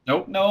that?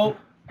 Nope.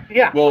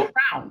 Yeah, well,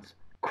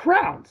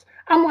 crowns.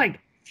 I'm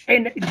like,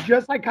 and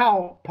just like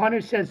how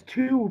Punish says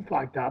two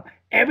fucked up,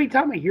 every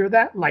time I hear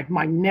that, like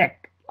my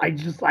neck, I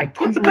just like.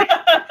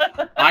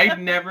 I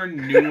never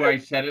knew I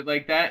said it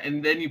like that,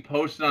 and then you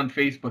post it on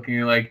Facebook, and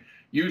you're like,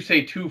 you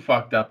say two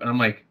fucked up, and I'm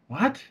like,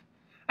 what?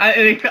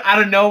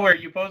 Out of nowhere,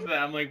 you posted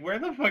that. I'm like, where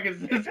the fuck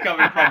is this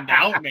coming from?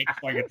 Now it makes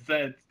fucking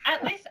sense.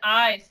 At least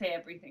I say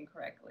everything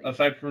correctly.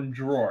 Aside from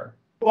drawer.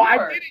 Well, I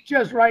did it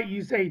just right.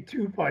 You say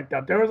two fucked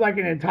up. There was like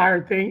an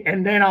entire thing,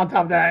 and then on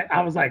top of that,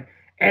 I was like,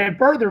 and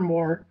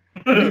furthermore,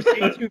 you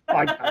say two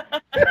fucked up.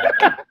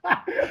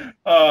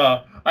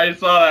 I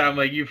saw that. I'm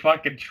like, you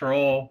fucking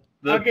troll.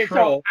 Troll.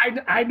 So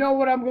I know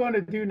what I'm going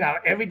to do now.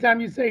 Every time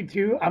you say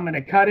two, I'm going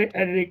to cut it,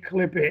 edit it,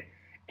 clip it,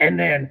 and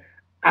then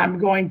I'm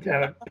going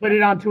to put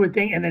it onto a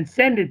thing and then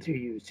send it to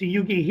you so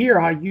you can hear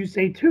how you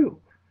say two.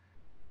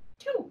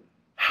 Two.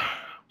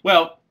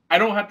 Well, I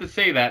don't have to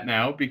say that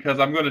now because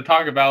I'm going to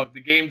talk about the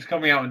games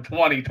coming out in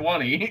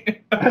 2020.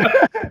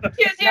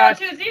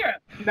 2020.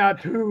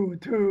 Not two.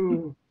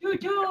 2.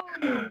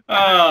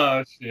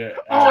 Oh, shit.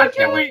 Oh, I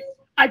can't wait.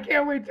 I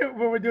can't wait till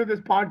when we do this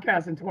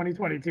podcast in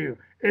 2022.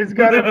 It's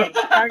gonna be.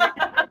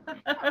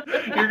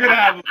 You're gonna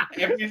have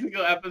every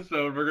single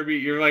episode. We're gonna be.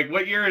 You're like,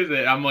 what year is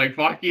it? I'm like,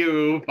 fuck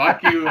you, hog.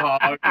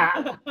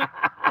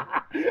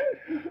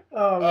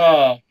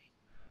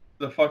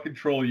 The fucking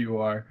troll you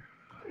are.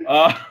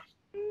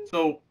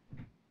 So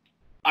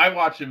I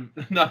watched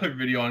another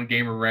video on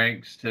Gamer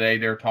Ranks today.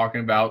 They're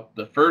talking about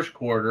the first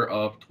quarter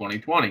of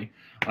 2020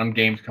 on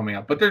games coming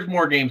out, but there's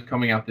more games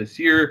coming out this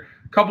year.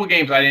 A couple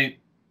games I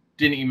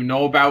didn't even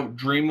know about.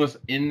 Dream was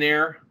in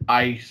there.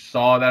 I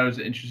saw that it was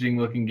an interesting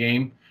looking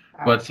game.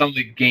 But some of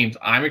the games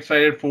I'm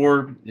excited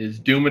for is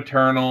Doom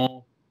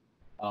Eternal,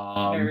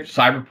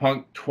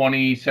 Cyberpunk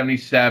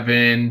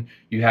 2077.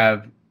 You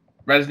have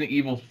Resident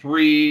Evil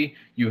 3.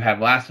 You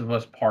have Last of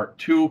Us Part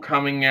 2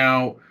 coming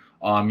out.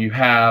 You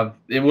have,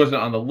 it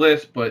wasn't on the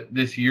list, but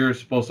this year is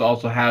supposed to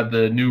also have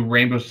the new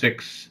Rainbow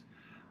Six.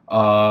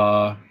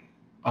 What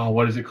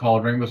is it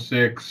called? Rainbow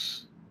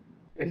Six.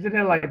 Isn't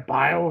it like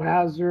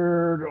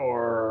Biohazard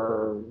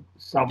or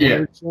some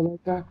weird shit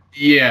like that?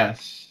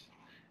 Yes.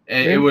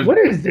 It was. What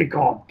is it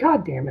called?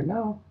 God damn it,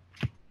 no.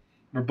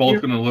 We're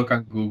both going to look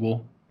on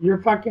Google.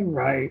 You're fucking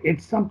right.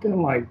 It's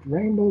something like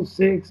Rainbow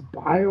Six,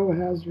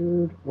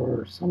 Biohazard,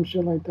 or some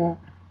shit like that.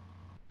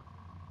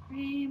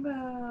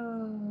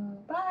 Rainbow.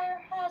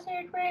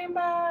 Biohazard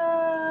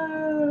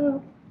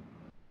Rainbow.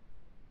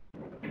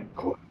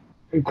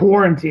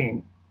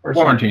 Quarantine. Or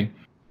Quarantine.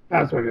 Something.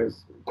 That's what it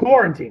is.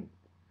 Quarantine.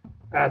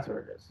 That's what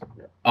it is.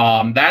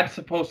 That's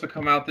supposed to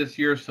come out this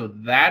year, so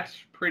that's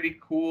pretty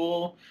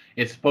cool.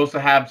 It's supposed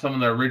to have some of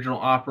the original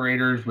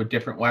operators with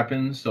different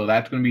weapons, so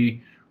that's going to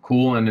be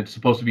cool, and it's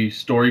supposed to be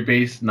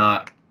story-based,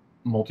 not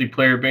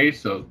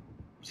multiplayer-based, so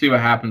see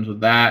what happens with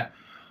that.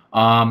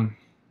 A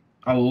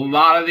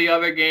lot of the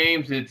other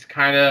games, it's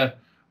kind of,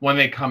 when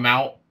they come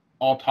out,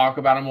 I'll talk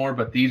about them more,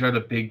 but these are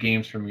the big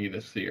games for me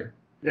this year.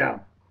 Yeah.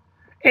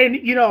 And,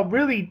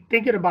 really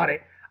thinking about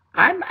it,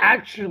 I'm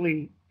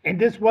actually, and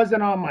this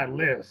wasn't on my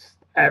list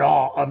at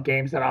all of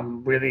games that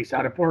I'm really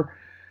excited for,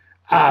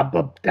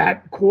 but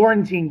that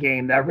quarantine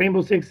game, that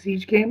Rainbow Six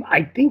Siege game,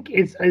 I think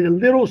it's a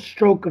little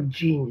stroke of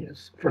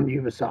genius from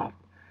Ubisoft.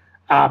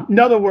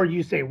 Another word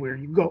you say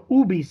weird, you go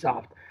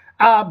Ubisoft.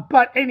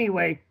 But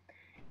anyway,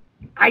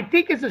 I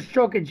think it's a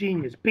stroke of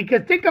genius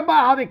because think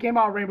about how they came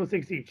out with Rainbow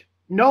Six Siege.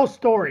 No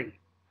story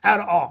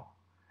at all.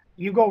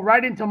 You go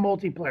right into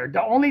multiplayer.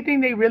 The only thing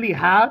they really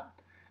had,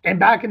 and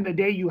back in the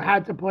day, you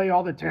had to play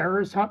all the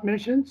terrorist hunt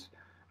missions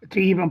to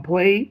even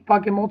play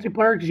fucking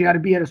multiplayer because you had to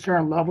be at a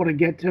certain level to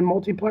get to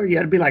multiplayer. You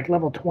had to be like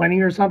level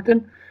 20 or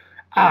something.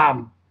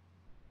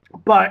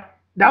 But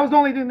that was the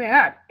only thing they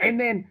had. And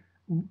then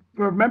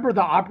remember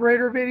the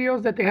operator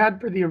videos that they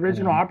had for the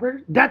original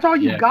operator? That's all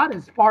you got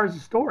as far as the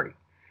story.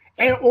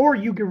 Or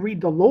you can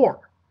read the lore.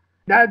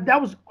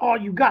 That was all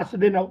you got. So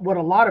then what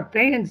a lot of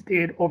fans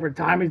did over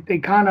time is they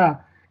kind of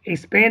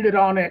expanded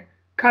on it,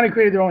 kind of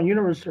created their own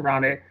universe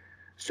around it.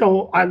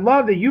 So I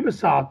love that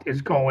Ubisoft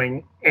is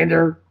going and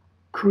they're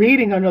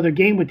creating another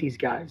game with these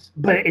guys,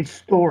 but it's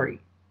story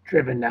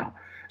driven now.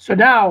 So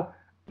now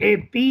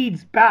it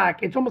feeds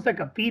back. It's almost like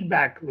a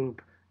feedback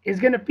loop. It's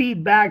going to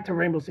feed back to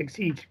Rainbow Six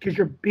Siege because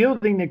you're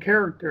building the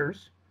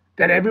characters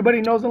that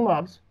everybody knows and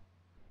loves.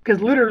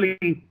 Because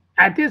literally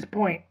at this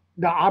point,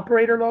 the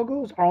operator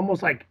logos are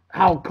almost like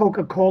how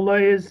Coca-Cola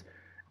is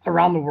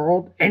around the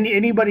world. And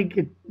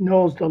anybody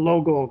knows the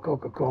logo of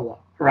Coca-Cola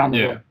around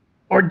the world.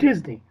 Or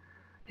Disney.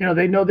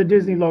 They know the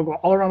Disney logo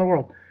all around the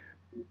world.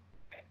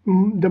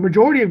 The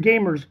majority of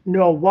gamers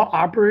know what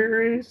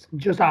operator is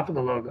just off of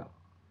the logo.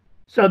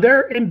 So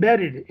they're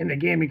embedded in the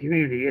gaming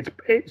community.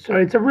 So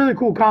it's a really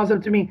cool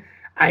concept to me.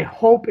 I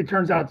hope it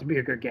turns out to be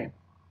a good game.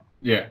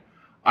 Yeah.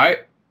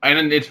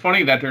 And it's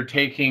funny that they're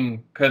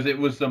taking, because it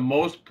was the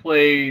most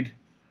played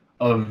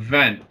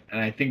event, and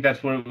I think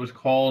that's what it was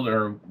called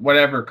or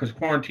whatever, because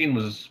quarantine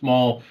was a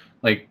small,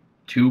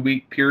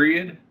 2-week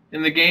period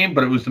in the game,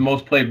 but it was the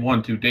most played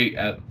one to date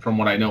from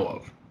what I know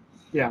of.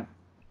 Yeah.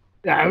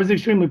 Yeah, it was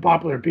extremely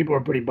popular. People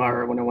were pretty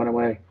butthurt when it went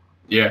away.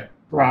 Yeah.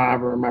 I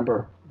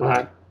remember.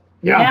 But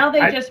yeah. Now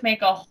they just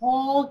make a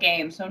whole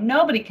game so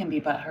nobody can be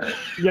butthurt.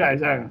 Yeah,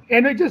 exactly.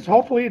 And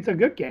hopefully it's a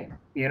good game,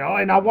 and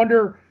I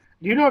wonder,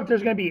 do you know if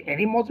there's going to be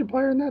any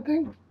multiplayer in that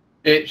thing?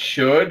 It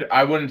should.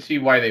 I wouldn't see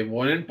why they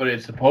wouldn't, but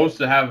it's supposed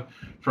to have,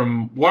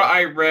 from what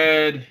I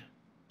read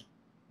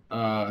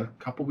a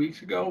couple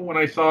weeks ago when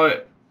I saw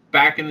it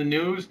back in the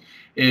news,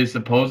 is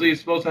supposedly it's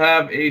supposed to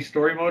have a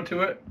story mode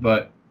to it,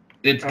 but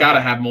it's got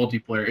to have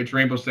multiplayer. It's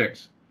Rainbow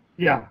Six.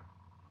 Yeah,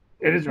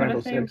 it is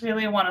Rainbow Six. What if they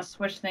really want to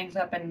switch things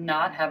up and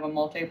not have a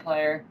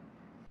multiplayer?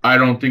 I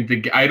don't think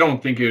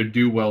it would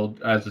do well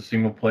as a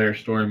single player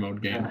story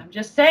mode game. I'm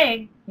just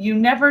saying, you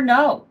never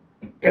know.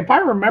 If I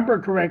remember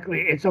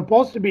correctly, it's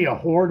supposed to be a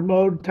horde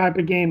mode type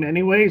of game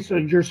anyway, so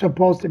you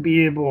should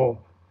be able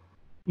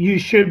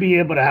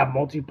to have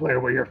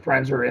multiplayer where your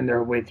friends are in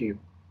there with you,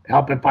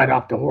 helping fight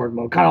off the horde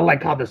mode. Kind of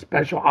like how the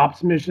special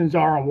ops missions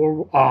are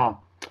on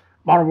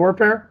Modern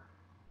Warfare.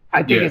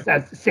 I think it's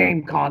that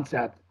same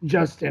concept,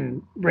 just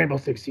in Rainbow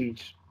Six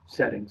Siege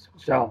settings.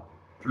 So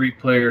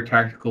 3-player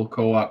tactical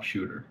co-op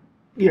shooter.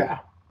 Yeah.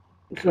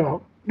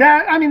 So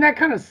that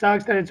kind of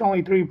sucks that it's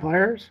only 3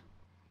 players.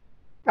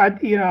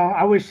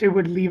 I wish they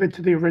would leave it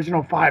to the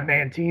original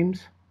 5-man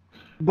teams,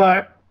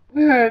 but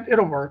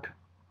it'll work.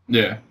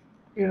 Yeah.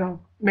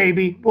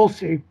 Maybe we'll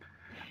see.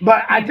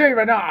 But I tell you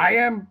right now, I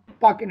am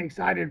fucking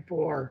excited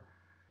for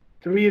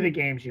 3 of the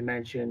games you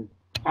mentioned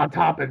on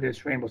top of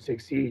this Rainbow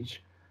Six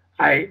Siege.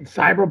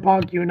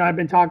 Cyberpunk, you and I have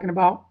been talking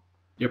about.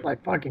 Yep.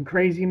 Like fucking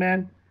crazy,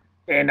 man.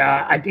 And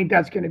I think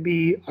that's going to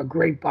be a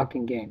great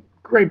fucking game.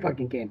 Great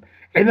fucking game.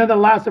 And then The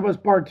Last of Us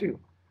Part 2.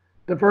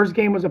 The first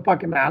game was a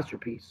fucking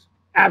masterpiece.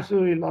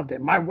 Absolutely loved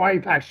it. My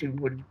wife actually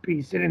would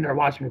be sitting there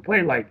watching me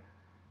play like,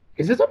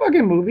 is this a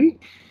fucking movie?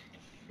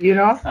 You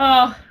know?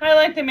 Oh, I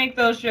like to make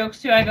those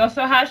jokes too. I go,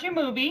 so how's your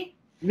movie?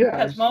 Yeah.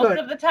 Because it's most like-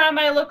 of the time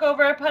I look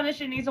over at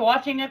Punish and he's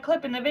watching a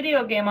clip in the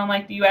video game. I'm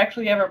like, do you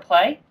actually ever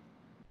play?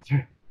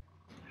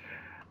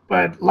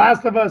 But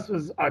Last of Us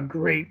was a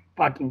great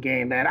fucking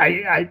game, man.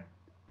 I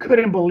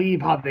couldn't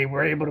believe how they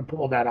were able to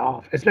pull that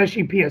off,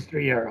 especially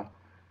PS3 era.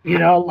 You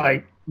know,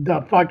 like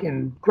the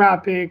fucking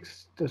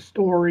graphics, the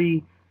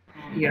story,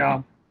 you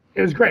know,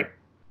 it was great.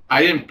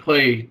 I didn't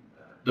play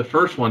the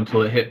first one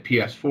till it hit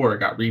PS4. It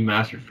got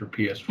remastered for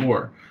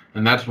PS4,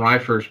 and that's when I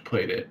first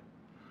played it.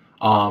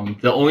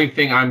 The only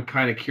thing I'm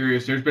kind of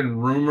curious, there's been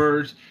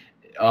rumors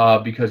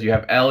because you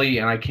have Ellie,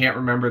 and I can't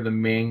remember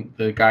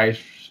the guy's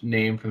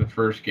name from the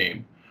first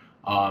game,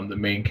 the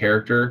main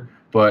character,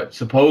 but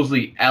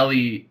supposedly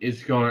Ellie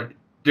is going.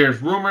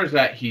 There's rumors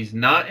that he's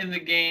not in the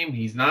game,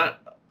 he's not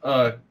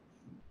alive,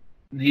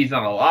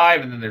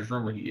 and then there's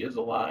rumor he is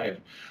alive.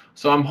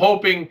 So I'm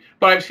hoping,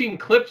 but I've seen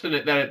clips in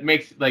it that it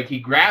makes like he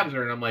grabs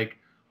her, and I'm like,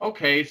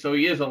 okay, so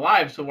he is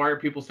alive. So why are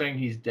people saying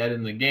he's dead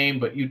in the game?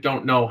 But you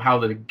don't know how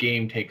the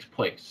game takes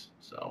place.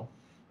 So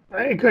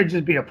It could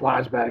just be a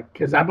flashback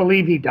because I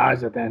believe he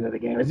dies at the end of the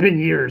game. It's been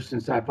years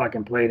since I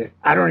fucking played it.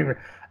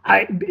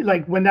 I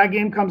like when that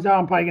game comes out,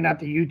 I'm probably gonna have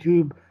to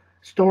YouTube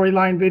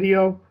storyline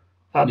video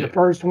of the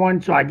first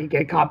one so I can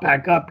get caught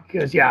back up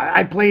because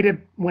I played it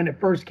when it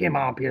first came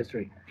out on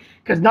PS3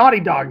 because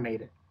Naughty Dog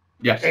made it.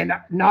 yes, And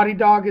Naughty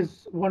Dog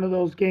is one of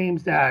those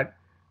games that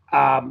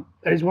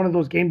is one of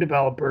those game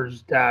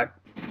developers that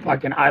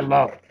fucking I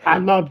love. I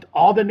loved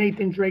all the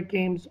Nathan Drake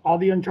games, all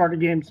the Uncharted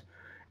games.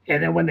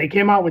 And then when they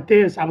came out with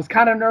this, I was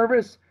kind of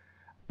nervous,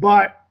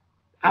 but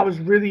I was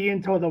really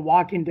into The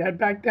Walking Dead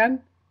back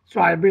then. So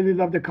I really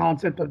loved the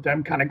concept of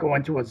them kind of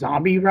going to a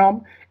zombie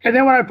realm. And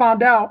then when I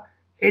found out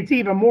it's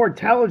even more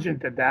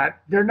intelligent than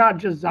that, they're not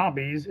just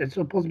zombies. It's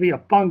supposed to be a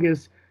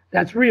fungus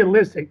that's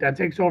realistic, that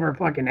takes over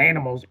fucking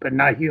animals, but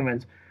not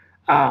humans.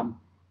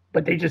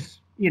 But they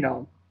just,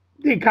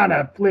 they kind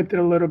of flipped it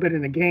a little bit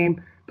in the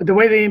game. But the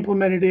way they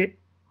implemented it,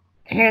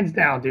 hands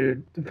down,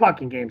 dude, the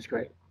fucking game's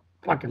great.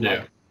 Fucking love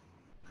it.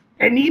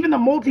 And even the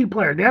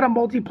multiplayer, they had a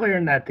multiplayer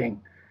in that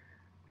thing.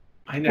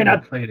 I never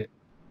played it.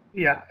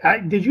 Yeah.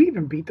 Did you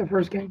even beat the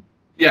first game?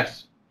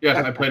 Yes,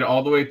 I played it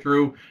all the way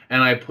through,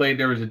 and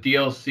there was a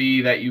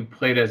DLC that you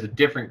played as a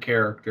different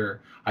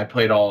character. I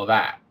played all of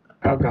that.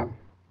 Okay.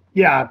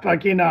 Yeah,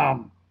 fucking,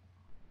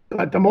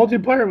 but the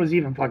multiplayer was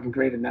even fucking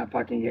great in that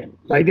fucking game.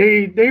 Like,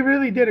 they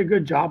really did a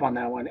good job on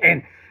that one.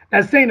 And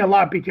that's saying a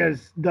lot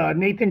because the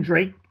Nathan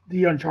Drake,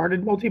 the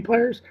Uncharted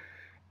multiplayers,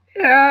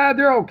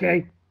 they're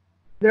okay.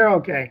 They're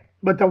okay.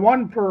 But the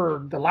one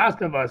for The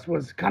Last of Us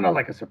was kind of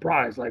like a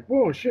surprise. Like,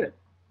 whoa, shit.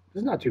 This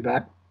is not too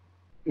bad.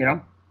 Yeah,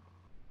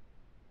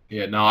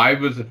 no,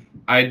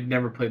 I'd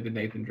never played the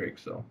Nathan Drake,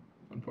 so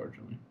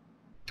unfortunately.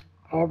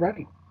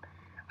 Alrighty.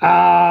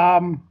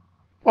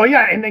 Oh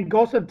yeah, and then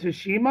Ghost of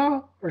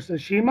Tsushima or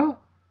Tsushima.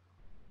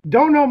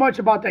 Don't know much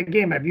about that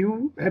game. Have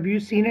you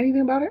seen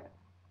anything about it?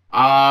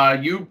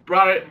 You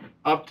brought it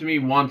up to me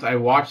once. I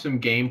watched some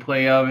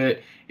gameplay of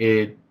it.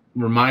 It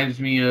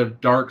reminds me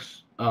of Dark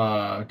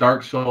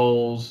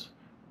Souls,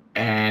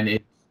 and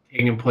it's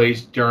taking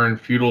place during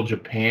feudal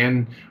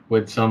Japan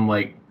with some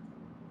like.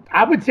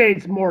 I would say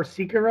it's more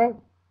Sekiro.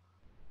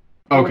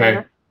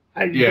 Okay.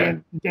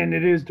 Than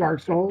it is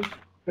Dark Souls.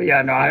 But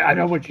yeah, no, I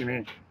know what you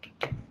mean.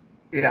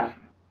 Yeah.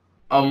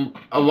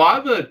 A lot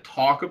of the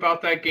talk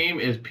about that game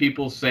is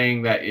people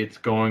saying that it's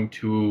going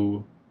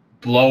to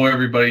blow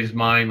everybody's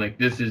mind. Like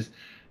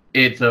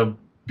it's a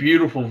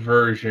beautiful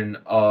version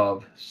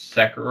of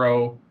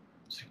Shakira.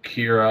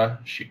 Yeah,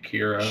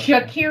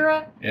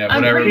 whatever.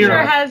 I'm pretty sure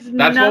has That's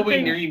nothing. what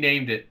we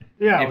renamed it.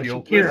 Yeah, if you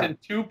Shakira. listen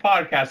 2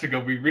 podcasts ago,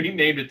 we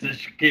renamed it to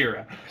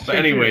Shakira. But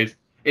anyways,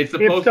 it's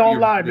Hips supposed to don't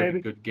be lie, a really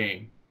baby. good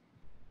game.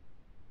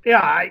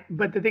 Yeah,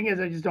 but the thing is,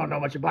 I just don't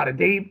know much about it.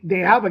 They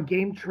have a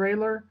game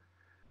trailer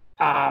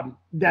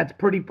that's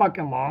pretty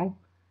fucking long,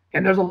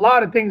 and there's a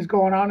lot of things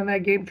going on in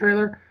that game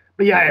trailer.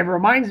 But yeah, it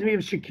reminds me of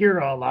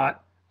Shakira a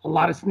lot. A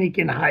lot of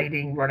sneaking,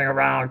 hiding, running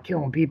around,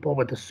 killing people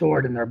with a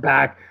sword in their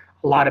back.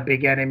 A lot of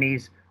big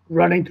enemies,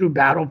 running through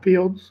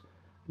battlefields.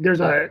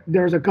 There's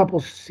a couple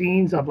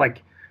scenes of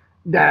like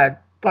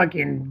that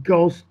fucking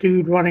ghost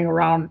dude running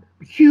around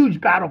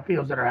huge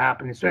battlefields that are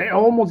happening. So it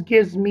almost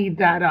gives me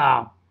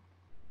that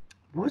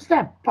what's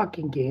that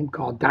fucking game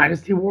called?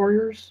 Dynasty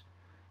Warriors?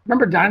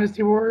 Remember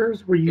Dynasty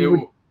Warriors where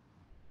it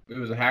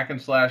was a hack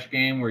and slash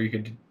game where you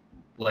could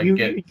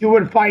you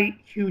would fight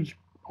huge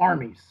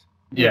armies.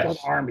 Yes.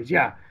 Armies,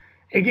 yeah.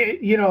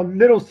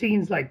 Little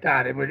scenes like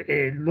that.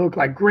 It looked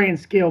like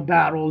grand scale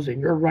battles, and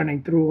you're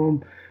running through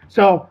them.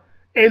 So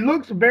it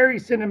looks very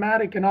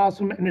cinematic and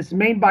awesome, and it's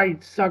made by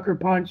Sucker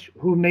Punch,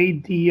 who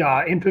made the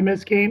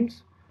Infamous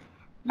games.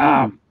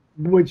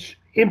 Which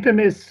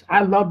Infamous,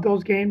 I love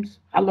those games.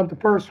 I love the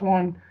first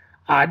one.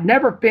 I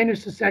never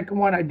finished the second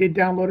one. I did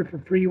download it for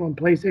free when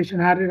PlayStation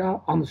had it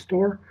out on the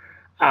store.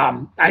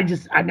 I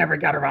never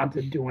got around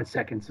to doing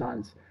Second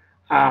Sons.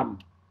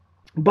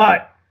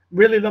 But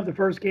really love the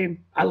first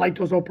game. I like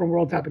those open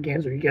world type of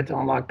games where you get to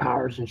unlock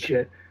powers and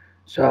shit.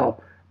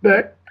 So,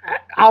 but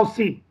I'll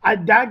see.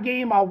 That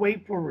game, I'll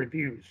wait for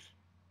reviews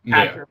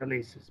Yeah. after it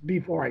releases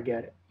before I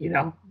get it, you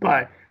know?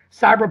 But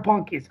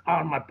Cyberpunk is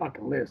on my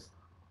fucking list.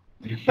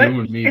 But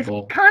You and me it's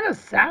both. kind of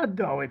sad,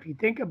 though, if you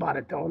think about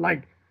it, though.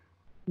 Like,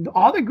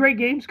 all the great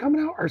games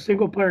coming out are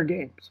single-player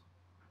games.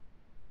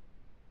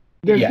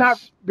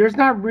 There's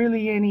not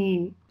really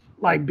any,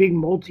 like, big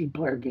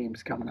multiplayer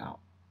games coming out.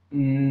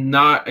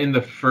 Not in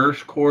the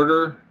first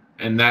quarter,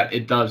 and that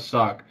it does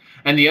suck.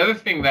 And the other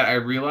thing that I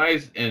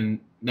realized, and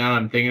now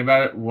I'm thinking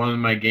about it, one of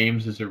my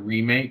games is a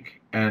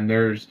remake, and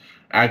there's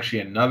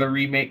actually another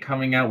remake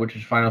coming out, which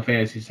is Final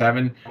Fantasy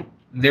VII.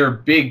 They're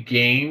big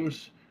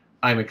games.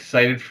 I'm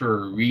excited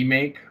for a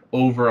remake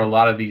over a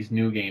lot of these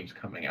new games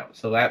coming out.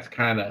 So that's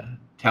kind of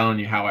telling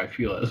you how I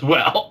feel as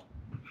well.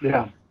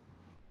 Yeah.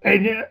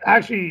 And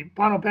actually,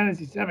 Final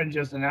Fantasy VII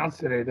just announced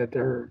today that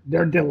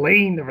they're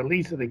delaying the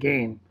release of the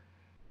game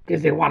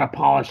because they want to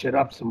polish it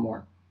up some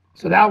more.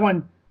 So that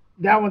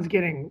one's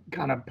getting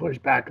kind of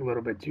pushed back a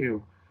little bit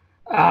too,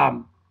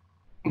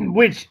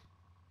 which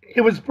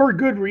it was for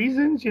good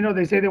reasons. You know,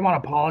 they say they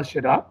want to polish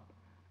it up,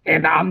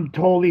 and I'm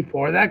totally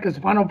for that because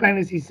Final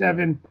Fantasy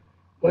VII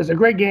was a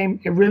great game.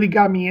 It really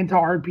got me into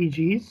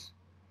RPGs.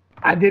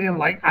 I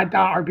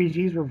thought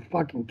RPGs were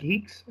fucking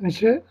geeks and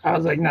shit. I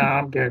was like, nah,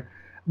 I'm good.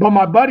 But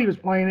my buddy was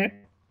playing it,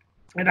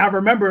 and I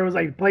remember it was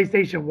like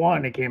PlayStation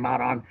 1 it came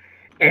out on.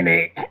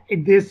 And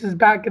this is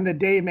back in the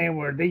day, man,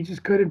 where they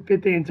just couldn't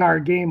fit the entire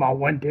game on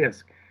one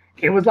disc.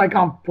 It was like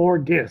on 4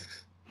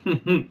 discs.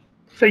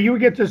 So you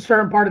would get to a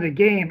certain part of the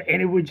game,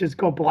 and it would just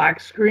go black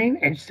screen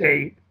and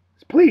say,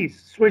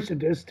 please switch to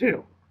disc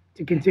 2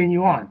 to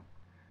continue on.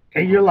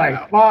 And you're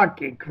like,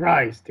 fucking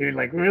Christ, dude.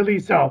 Like, really?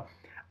 So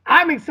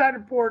I'm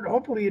excited for it.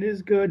 Hopefully it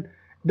is good.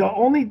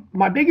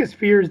 My biggest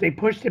fear is they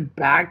pushed it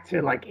back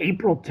to like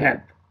April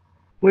 10th,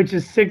 which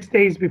is 6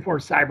 days before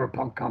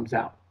Cyberpunk comes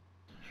out.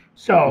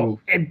 So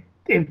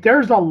if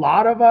there's a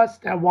lot of us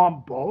that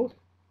want both,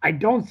 I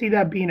don't see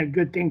that being a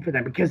good thing for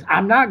them because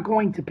I'm not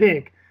going to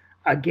pick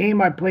a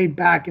game I played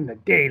back in the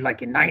day,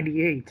 like in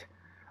 '98,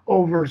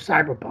 over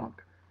Cyberpunk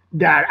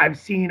that I've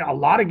seen a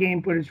lot of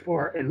game footage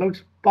for. It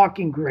looks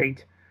fucking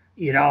great.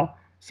 You know,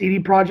 CD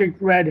Projekt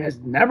Red has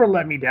never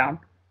let me down.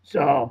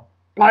 So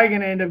probably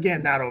going to end up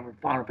getting that over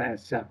Final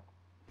Fantasy VII.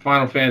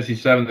 Final Fantasy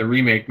VII, the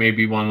remake, may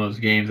be one of those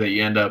games that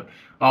you end up,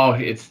 oh,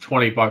 it's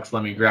 $20,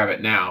 let me grab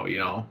it now, you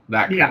know,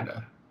 that kind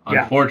of.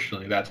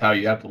 Unfortunately, that's how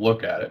you have to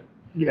look at it.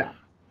 Yeah.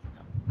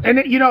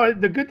 And, you know,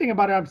 the good thing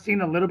about it, I've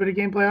seen a little bit of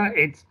gameplay on it,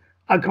 it's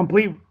a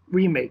complete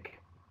remake.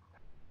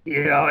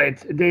 You know,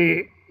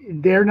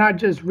 they're not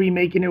just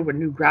remaking it with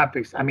new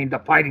graphics. I mean, the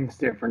fighting's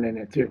different in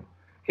it, too.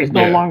 It's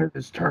no longer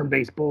this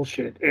turn-based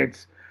bullshit.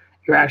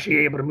 You're actually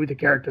able to move the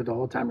character the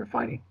whole time you're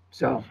fighting.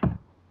 So,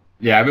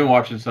 yeah, I've been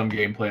watching some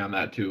gameplay on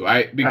that too.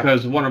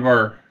 Because one of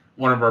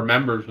our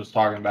members was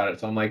talking about it,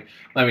 so I'm like,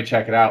 let me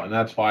check it out, and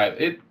that's why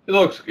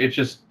it's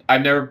just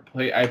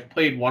I've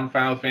played one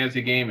Final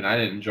Fantasy game and I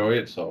didn't enjoy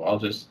it, so I'll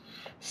just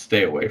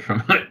stay away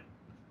from it.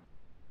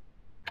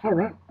 All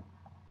right.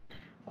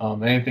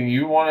 Anything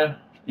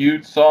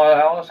you saw,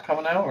 Alice,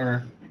 coming out,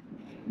 or?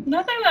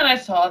 Nothing that I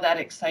saw that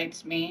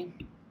excites me.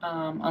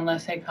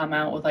 Unless they come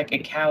out with like a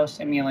cow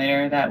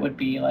simulator, that would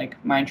be like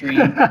my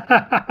dream.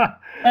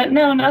 But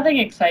no, nothing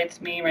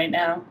excites me right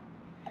now.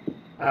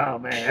 Oh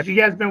man, have you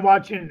guys been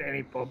watching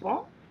any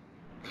football?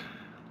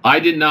 I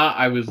did not.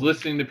 I was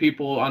listening to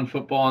people on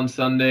football on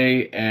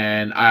Sunday,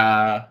 and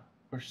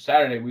for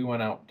Saturday we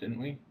went out, didn't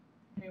we?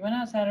 We went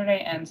out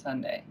Saturday and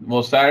Sunday.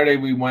 Well, Saturday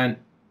we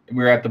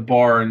were at the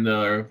bar, and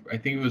I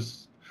think it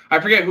was, I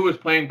forget who was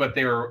playing, but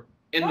they were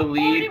in the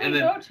lead, and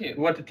then we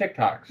went to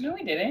TikToks. No,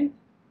 we didn't.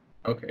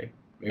 Okay.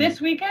 Maybe. This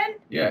weekend?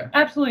 Yeah.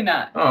 Absolutely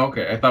not. Oh,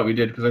 okay. I thought we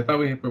did because I thought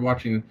we were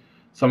watching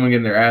someone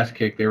getting their ass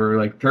kicked. They were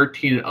like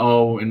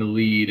 13-0 in the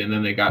lead, and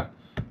then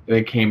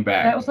they came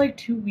back. That was like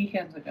 2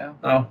 weekends ago.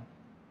 Oh.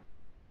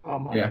 Oh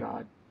my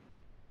God.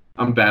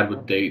 I'm bad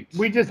with dates.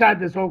 We just had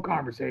this whole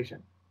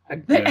conversation. Fuck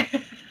you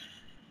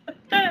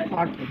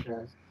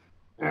guys.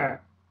 All right.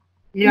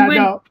 Yeah,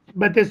 no,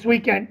 but this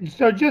weekend,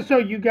 so just so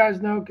you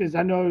guys know, because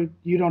I know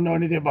you don't know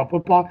anything about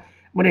football,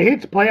 when it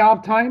hits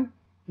playoff time,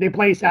 they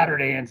play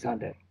Saturday and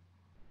Sunday.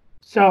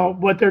 So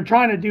what they're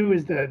trying to do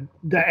is the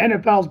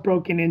NFL's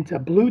broken into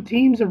blue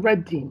teams and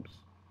red teams.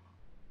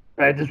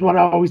 Right? This is what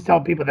I always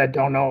tell people that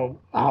don't know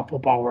how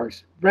football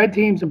works. Red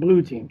teams and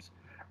blue teams.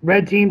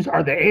 Red teams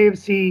are the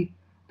AFC,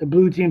 the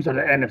blue teams are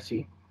the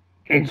NFC.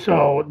 And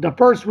so the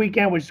first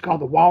weekend, which is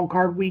called the wild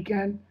card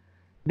weekend,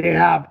 they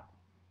have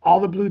all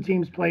the blue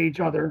teams play each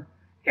other.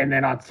 And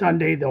then on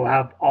Sunday, they'll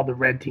have all the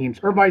red teams,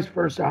 or vice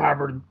versa,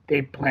 however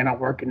they plan on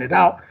working it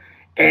out.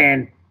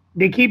 And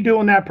they keep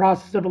doing that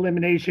process of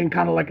elimination,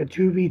 kind of like a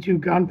 2v2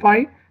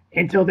 gunfight,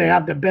 until they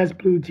have the best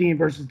blue team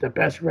versus the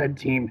best red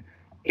team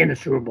in the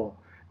Super Bowl.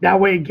 That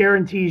way, it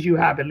guarantees you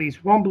have at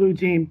least one blue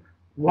team,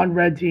 one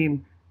red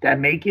team that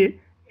make it,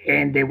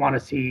 and they want to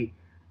see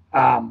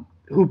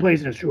who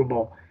plays in the Super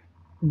Bowl.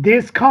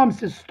 This comes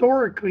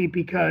historically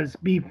because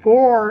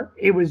before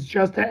it was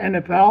just the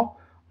NFL,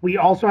 we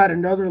also had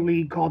another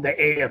league called the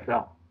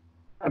AFL,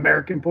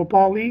 American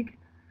Football League.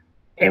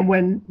 And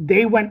when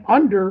they went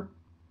under,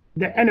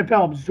 the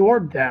NFL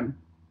absorbed them,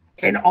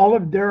 and all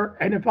of their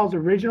NFL's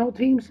original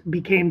teams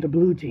became the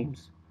blue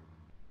teams.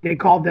 They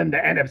called them the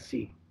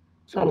NFC.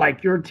 So,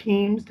 like, your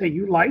teams that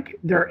you like,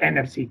 they're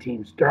NFC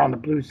teams. They're on the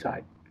blue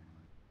side.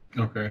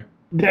 Okay.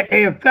 The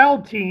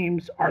AFL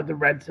teams are the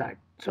red side.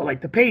 So,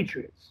 like the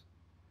Patriots,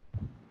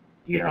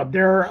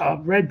 they're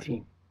a red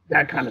team,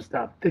 that kind of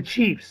stuff. The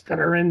Chiefs that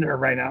are in there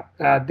right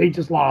now, they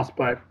just lost,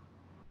 but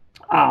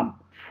no,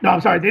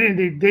 I'm sorry,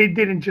 they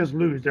didn't just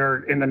lose.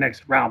 They're in the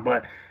next round,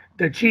 but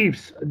the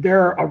Chiefs,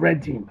 they're a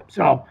red team.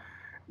 So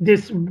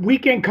this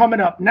weekend coming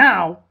up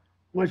now,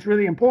 what's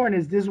really important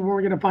is this is where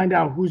we're going to find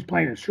out who's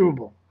playing in Super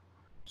Bowl.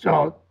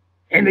 So,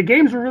 and the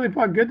games were really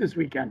fucking good this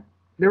weekend.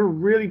 They were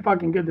really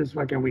fucking good this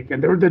fucking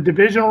weekend. They were the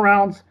divisional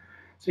rounds.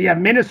 So you have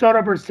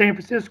Minnesota versus San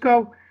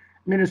Francisco.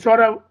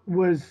 Minnesota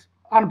was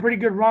on a pretty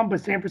good run,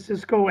 but San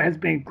Francisco has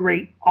been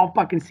great all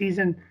fucking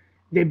season.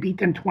 They beat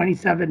them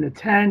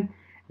 27-10.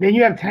 Then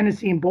you have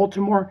Tennessee and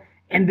Baltimore.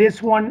 And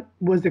this one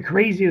was the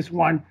craziest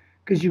one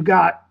because you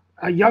got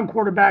a young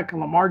quarterback,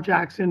 Lamar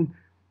Jackson,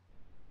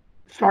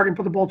 starting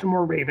for the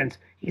Baltimore Ravens.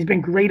 He's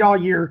been great all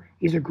year.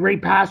 He's a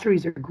great passer.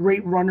 He's a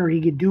great runner. He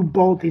can do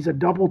both. He's a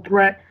double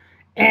threat.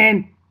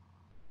 And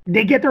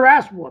they get their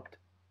ass whooped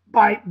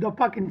by the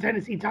fucking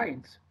Tennessee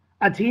Titans,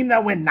 a team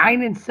that went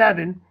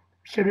 9-7,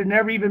 should have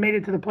never even made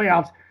it to the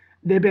playoffs.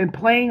 They've been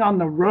playing on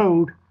the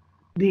road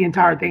the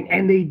entire thing,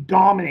 and they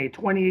dominate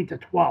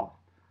 28-12.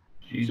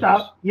 Jesus.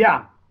 So,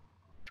 yeah,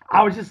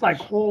 I was just like,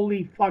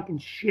 holy fucking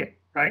shit,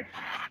 right?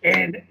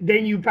 And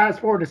then you fast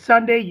forward to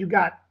Sunday, you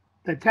got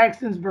the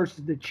Texans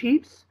versus the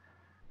Chiefs.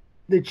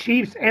 The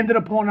Chiefs ended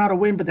up pulling out a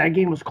win, but that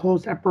game was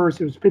close at first.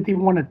 It was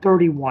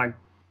 51-31.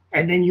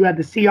 And then you had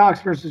the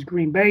Seahawks versus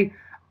Green Bay.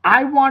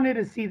 I wanted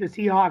to see the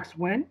Seahawks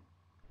win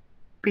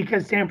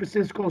because San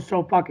Francisco is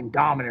so fucking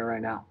dominant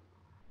right now.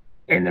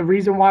 And the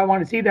reason why I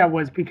want to see that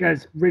was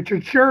because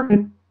Richard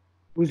Sherman,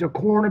 who's a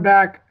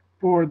cornerback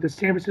for the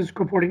San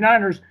Francisco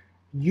 49ers,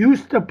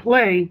 used to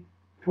play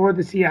for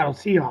the Seattle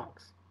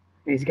Seahawks.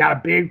 And he's got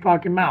a big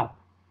fucking mouth.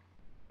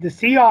 The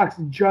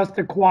Seahawks just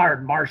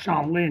acquired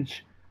Marshawn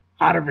Lynch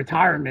out of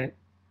retirement,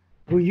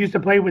 who used to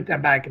play with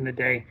them back in the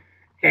day.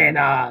 And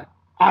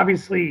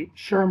obviously,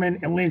 Sherman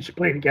and Lynch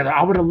play together.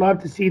 I would have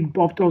loved to see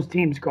both those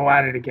teams go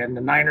at it again,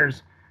 the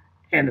Niners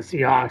and the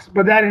Seahawks.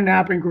 But that didn't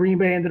happen. Green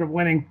Bay ended up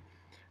winning.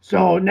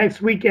 So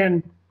next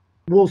weekend,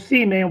 we'll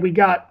see, man. We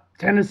got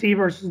Tennessee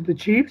versus the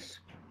Chiefs.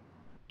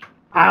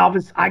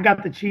 I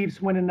got the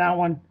Chiefs winning that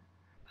one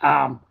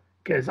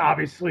because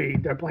obviously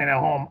they're playing at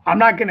home. I'm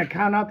not going to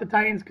count out the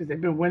Titans because they've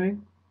been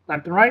winning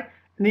left and right.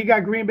 And then you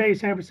got Green Bay,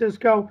 San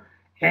Francisco,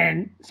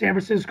 and San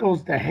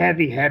Francisco's the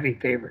heavy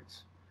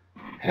favorites.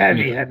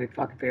 Heavy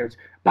fucking favorites.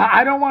 But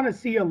I don't want to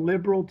see a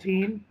liberal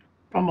team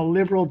from a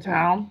liberal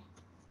town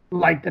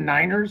like the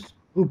Niners,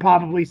 who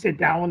probably sit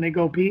down when they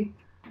go pee.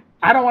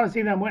 I don't want to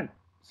see them win.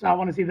 So I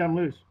want to see them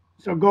lose.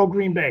 So go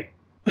Green Bay.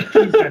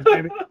 Jesus,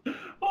 baby.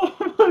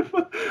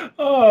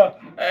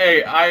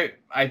 Hey,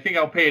 I think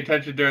I'll pay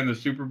attention during the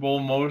Super Bowl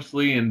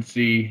mostly and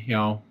see,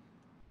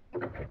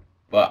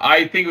 But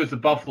I think it was the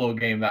Buffalo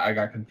game that I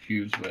got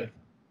confused with.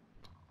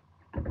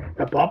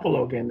 The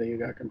Buffalo game that you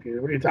got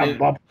confused. What are you talking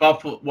about?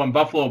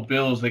 Buffalo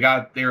Bills,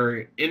 they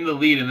were in the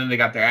lead and then they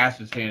got their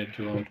asses handed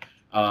to them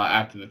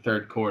after the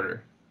third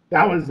quarter.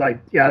 That was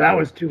that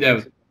was 2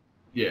 weeks.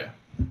 Yeah.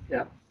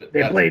 Yeah.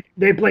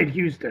 They played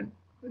Houston.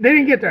 They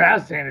didn't get their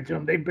asses handed to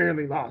them. They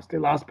barely lost. They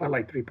lost by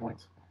like 3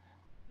 points.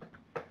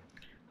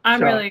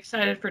 I'm really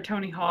excited for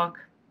Tony Hawk.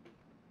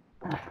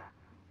 A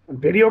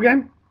video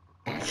game?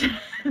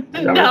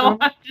 No,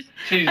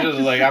 she's just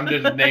like, I'm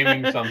just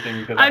naming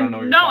something because I don't know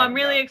what you're talking I'm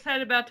really about.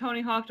 excited about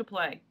Tony Hawk to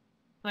play.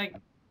 Like,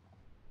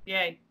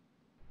 yay.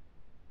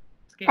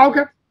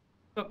 Okay.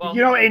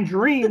 Football. In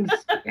dreams,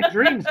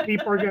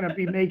 people are going to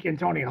be making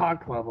Tony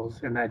Hawk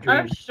levels in that dream.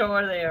 I'm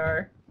sure they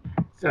are.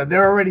 So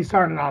they're already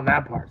starting on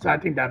that part. So I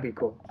think that'd be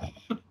cool.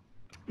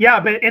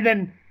 Yeah, and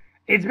then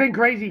it's been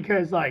crazy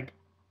because, like,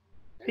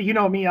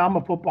 me, I'm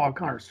a football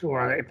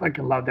connoisseur. I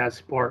fucking love that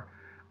sport.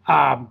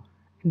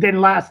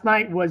 Then last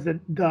night was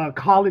the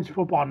college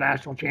football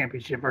national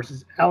championship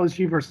versus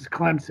LSU versus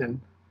Clemson.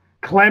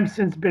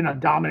 Clemson's been a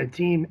dominant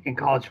team in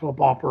college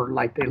football for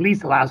like at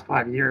least the last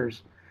 5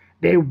 years.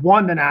 They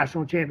won the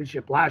national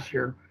championship last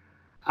year.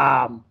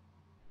 And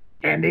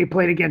they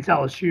played against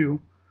LSU,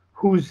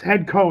 whose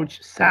head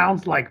coach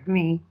sounds like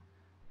me,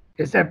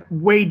 except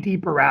way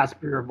deeper,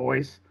 raspier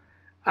voice.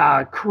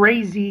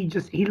 Crazy,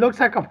 he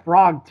looks like a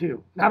frog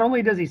too. Not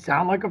only does he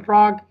sound like a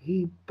frog,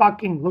 he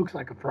fucking looks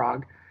like a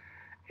frog.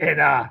 And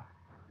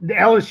the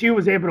LSU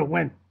was able to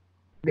win.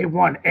 They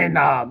won. And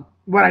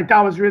what I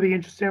thought was really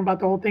interesting about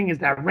the whole thing is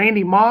that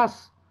Randy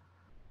Moss,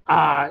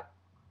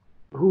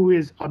 who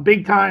is a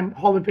big-time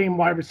Hall of Fame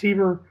wide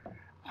receiver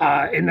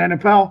in the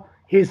NFL,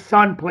 his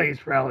son plays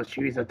for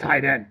LSU. He's a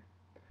tight end.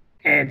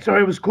 And so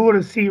it was cool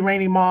to see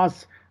Randy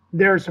Moss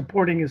there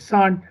supporting his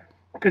son.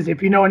 Because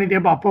if you know anything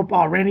about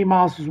football, Randy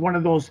Moss is one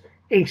of those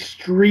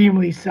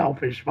extremely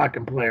selfish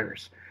fucking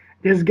players.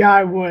 This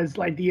guy was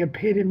like the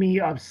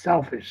epitome of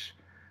selfish.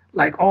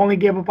 Like, only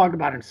gave a fuck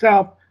about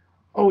himself.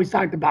 Always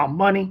talked about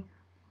money.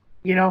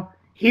 You know,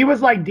 he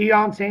was like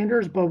Deion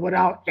Sanders, but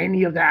without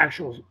any of the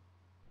actual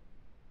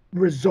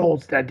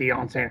results that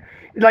Deion Sanders.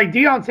 Like,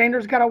 Deion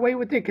Sanders got away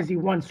with it because he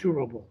won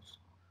Super Bowls.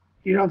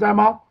 You know what I'm talking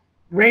about?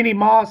 Randy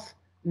Moss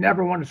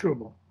never won a Super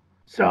Bowl.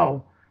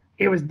 So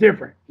it was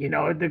different. You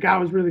know, the guy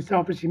was really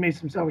selfish. He made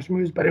some selfish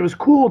moves, but it was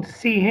cool to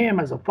see him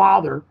as a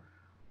father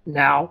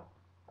now,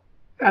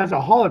 as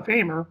a Hall of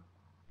Famer,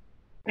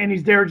 and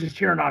he's there just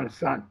cheering on his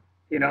son.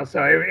 You know,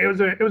 so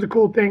it was a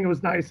cool thing. It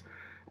was nice.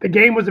 The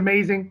game was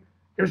amazing.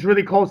 It was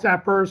really close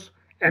at first,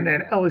 and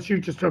then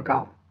LSU just took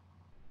off.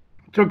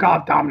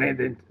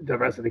 Dominated the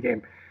rest of the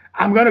game.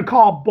 I'm going to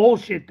call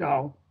bullshit,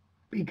 though,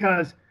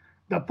 because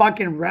the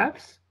fucking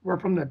refs were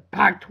from the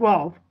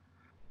Pac-12,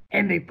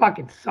 and they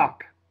fucking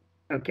suck,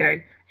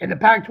 okay? And the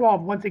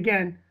Pac-12, once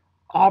again,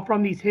 all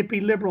from these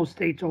hippie liberal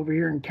states over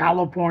here in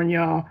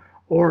California,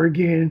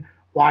 Oregon,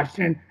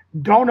 Washington,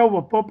 don't know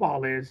what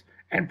football is,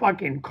 and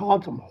fucking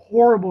called some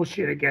horrible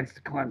shit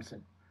against Clemson.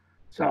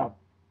 So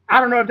I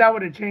don't know if that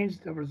would have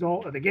changed the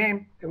result of the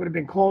game. It would have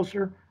been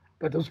closer,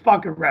 but those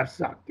fucking refs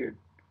suck, dude.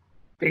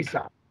 They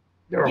suck.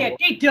 Yeah,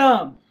 they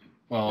dumb.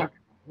 Well,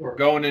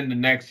 going into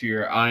next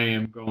year, I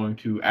am going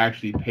to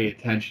actually pay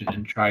attention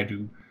and try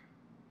to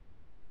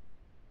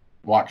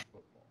watch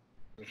football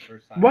for the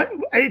first time. What?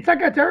 It's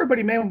like I tell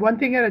everybody, man, one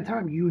thing at a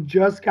time. You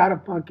just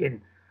gotta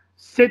fucking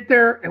sit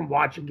there and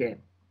watch a game.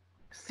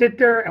 Sit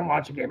there and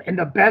watch a game. And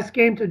the best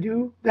game to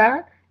do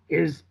that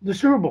is the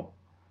Super Bowl.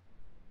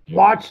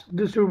 Watch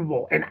the Super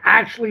Bowl and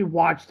actually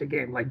watch the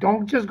game. Like,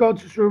 don't just go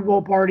to the Super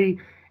Bowl party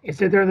and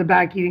sit there in the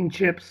back eating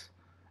chips,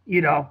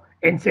 you know,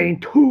 and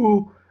saying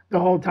 "two" the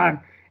whole time.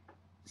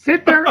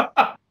 Sit there.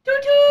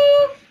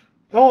 Toot.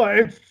 Oh,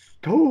 it's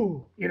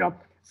two. You know,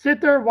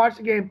 sit there, watch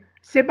the game.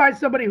 Sit by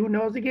somebody who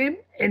knows the game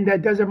and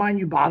that doesn't mind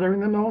you bothering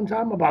them the whole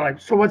time about, like,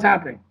 so what's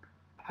happening?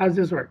 How's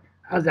this work?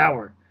 How's that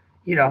work?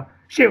 You know,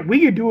 shit,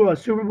 we could do a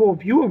Super Bowl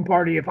viewing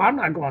party if I'm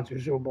not going to a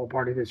Super Bowl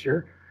party this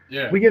year.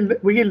 Yeah. We can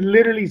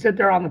literally sit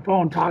there on the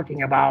phone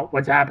talking about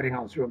what's happening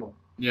on the Super Bowl.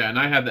 Yeah, and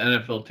I have the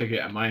NFL ticket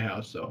at my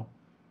house, so.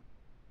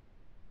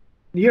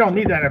 You don't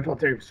need that NFL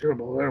ticket for Super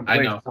Bowl. I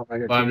know,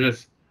 but I'm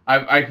just,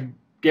 I can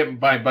get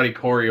my buddy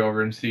Corey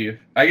over and see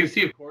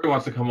if Corey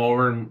wants to come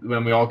over and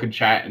then we all can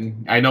chat,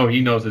 and I know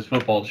he knows his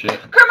football shit.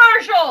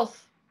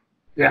 Commercials.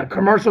 Yeah,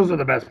 commercials are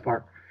the best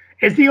part.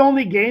 It's the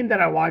only game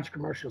that I watch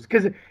commercials,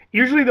 because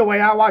usually the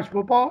way I watch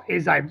football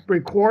is I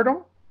record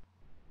them.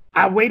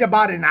 I wait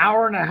about an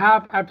hour and a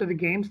half after the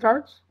game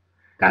starts.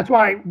 That's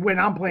why when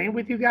I'm playing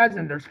with you guys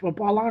and there's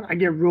football on, I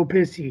get real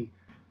pissy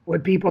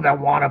with people that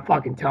want to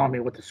fucking tell me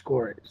what the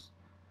score is.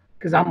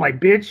 Because I'm like,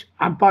 bitch,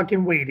 I'm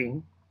fucking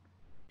waiting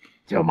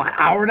till my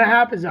hour and a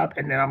half is up,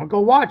 and then I'm going to go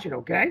watch it,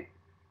 okay?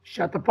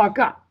 Shut the fuck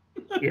up,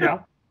 you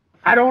know?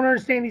 I don't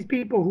understand these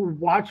people who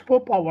watch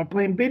football while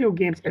playing video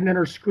games and then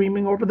are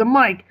screaming over the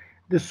mic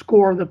the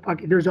score of the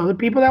fucking... There's other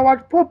people that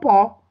watch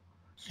football,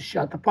 so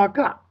shut the fuck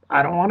up.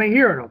 I don't want to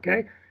hear it,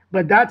 okay?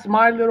 But that's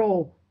my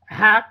little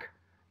hack,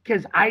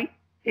 because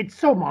it's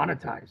so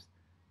monetized.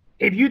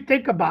 If you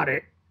think about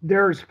it,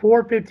 there's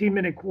 4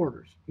 15-minute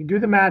quarters. You do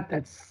the math,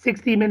 that's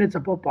 60 minutes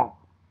of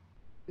football.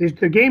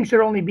 The game should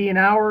only be an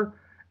hour,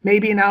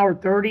 maybe an hour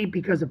 30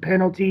 because of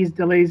penalties,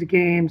 delays of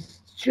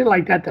games, shit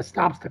like that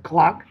stops the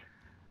clock.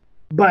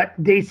 But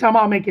they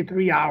somehow make it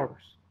 3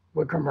 hours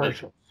with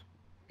commercials.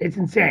 It's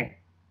insane.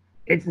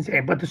 It's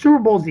insane. But the Super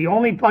Bowl is the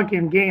only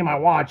fucking game I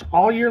watch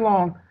all year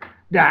long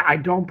that I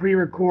don't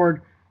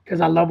pre-record because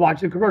I love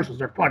watching commercials.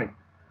 They're funny.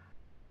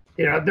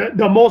 You know,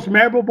 the most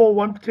memorable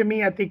one to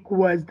me, I think,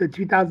 was the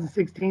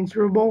 2016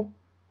 Super Bowl.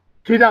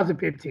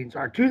 2015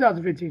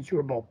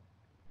 Super Bowl.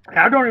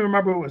 I don't even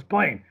remember who was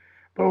playing.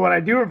 But what I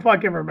do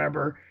fucking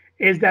remember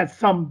is that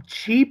some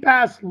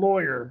cheap-ass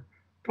lawyer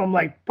from,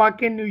 like,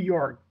 fucking New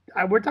York.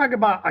 We're talking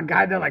about a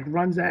guy that, like,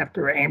 runs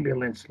after an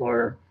ambulance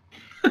lawyer.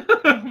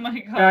 Oh,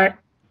 my God.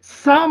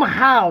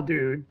 Somehow,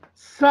 dude,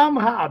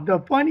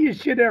 the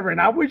funniest shit ever,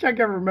 and I wish I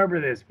could remember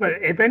this, but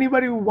if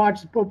anybody who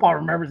watches football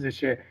remembers this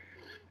shit,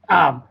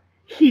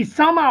 he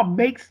somehow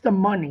makes the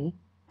money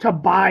to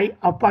buy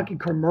a fucking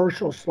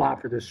commercial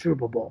slot for the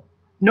Super Bowl.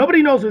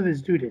 Nobody knows who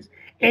this dude is.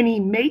 And he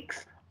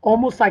makes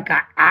almost like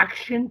an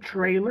action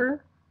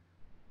trailer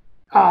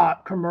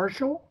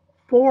commercial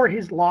for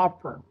his law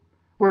firm,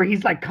 where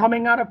he's like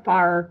coming out of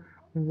fire,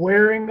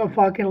 wearing a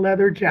fucking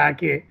leather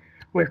jacket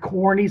with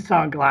corny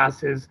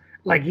sunglasses,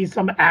 like he's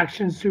some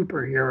action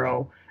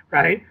superhero,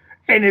 right?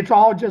 And it's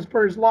all just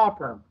for his law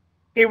firm.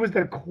 It was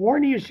the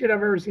corniest shit I've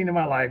ever seen in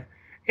my life.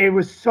 It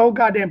was so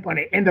goddamn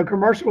funny. And the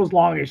commercial was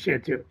long as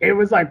shit, too. It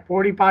was like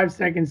 45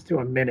 seconds to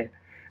a minute.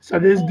 So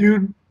this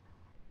dude,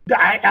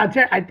 I'll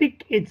tell you, I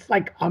think it's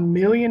like $1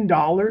 million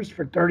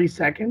for 30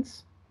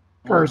 seconds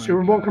for a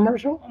Super Bowl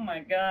commercial. Oh, my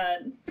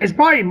God. It's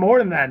probably more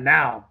than that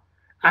now.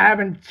 I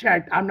haven't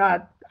checked.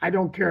 I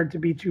don't care to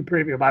be too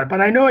privy about it, but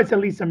I know it's at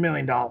least $1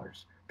 million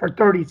for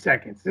 30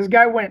 seconds. This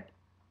guy went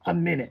a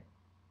minute,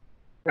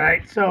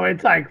 right? So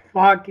it's like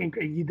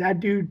fucking, that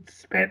dude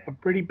spent a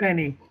pretty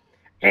penny,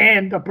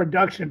 and the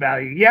production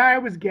value. Yeah,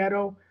 it was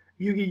ghetto.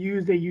 you could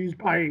use. They use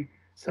probably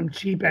some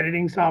cheap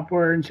editing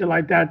software and shit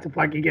like that to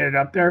fucking get it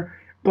up there.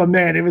 But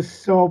man, it was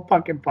so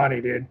fucking funny,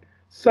 dude.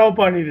 So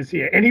funny to see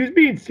it, and he was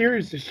being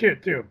serious as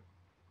shit too.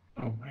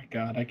 Oh my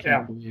god, I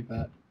can't believe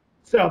that.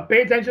 So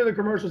pay attention to the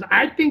commercials.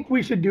 I think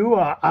we should do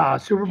a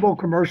Super Bowl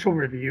commercial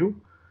review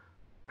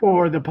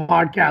for the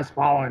podcast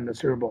following the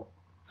Super Bowl.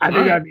 I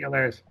think that'd be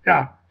hilarious.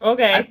 Yeah.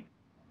 Okay.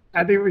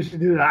 I think we should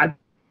do that.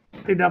 I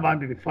think that might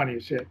be the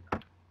funniest shit.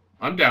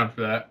 I'm down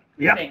for that.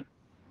 Yep. Same.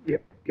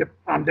 Yep.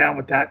 I'm down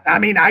with that. I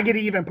mean, I could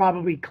even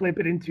probably clip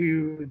it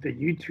into the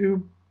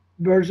YouTube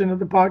version of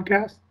the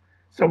podcast.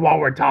 So while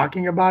we're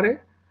talking about it,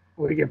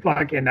 we can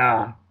fucking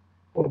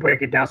we'll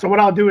break it down. So what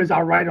I'll do is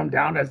I'll write them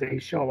down as they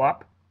show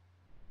up,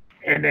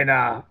 and then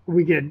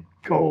we can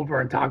go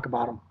over and talk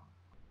about them.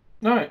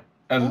 All right.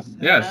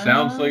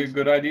 Sounds like a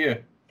good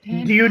idea. Do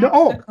you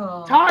know?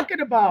 Oh,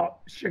 talking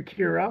about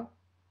Shakira,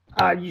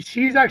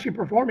 she's actually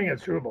performing at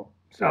Super Bowl,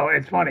 so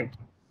it's funny.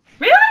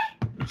 Really?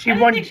 I She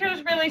didn't won. think she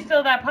was really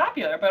still that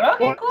popular, but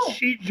okay, Well, cool.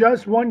 she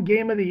just won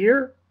Game of the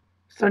Year,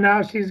 so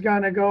now she's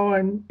gonna go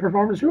and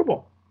perform at Super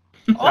Bowl.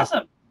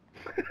 Awesome.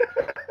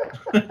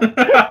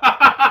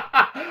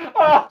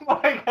 Oh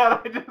my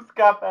god, I just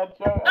got that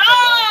joke.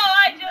 Oh,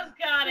 I just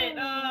got it.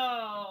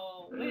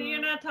 Oh,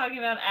 you're not talking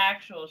about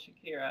actual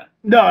Shakira.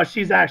 No,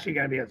 she's actually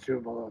gonna be at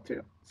Super Bowl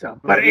too. So,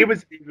 but it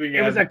was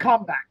a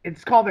comeback.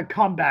 It's called a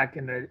comeback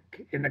in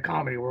the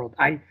comedy world.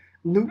 I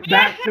loop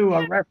back to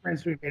a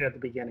reference we made at the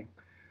beginning.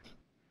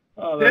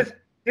 Oh, This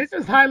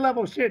is high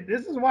level shit.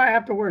 This is why I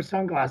have to wear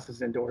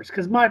sunglasses indoors,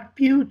 because my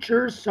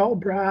future's so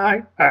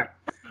bright. All right.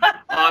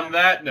 On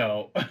that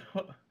note.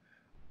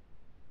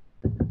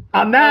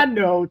 On that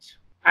note,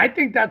 I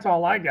think that's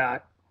all I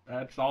got.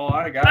 That's all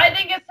I got. I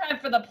think it's time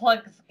for the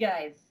plugs,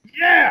 guys.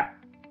 Yeah.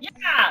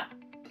 Yeah.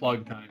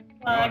 Plug time.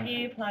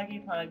 Pluggy.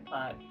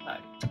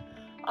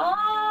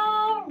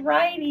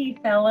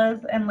 Alrighty, fellas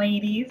and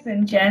ladies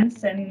and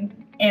gents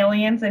and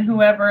aliens and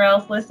whoever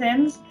else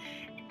listens.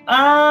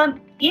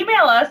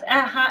 Email us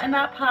at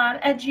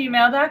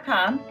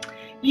hotandnotpod@gmail.com.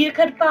 You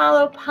could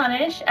follow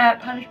Punish at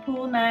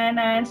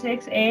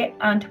PunishPool9968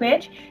 on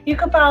Twitch. You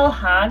could follow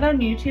Hog on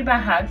YouTube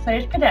at Hog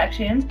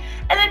Productions.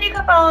 And then you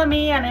can follow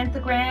me on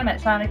Instagram at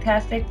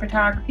Sonictastic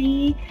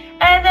Photography.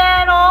 And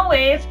then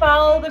always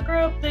follow the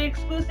group, the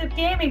exclusive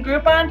gaming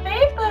group on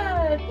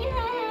Facebook.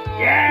 Yay!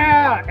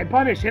 Yeah. And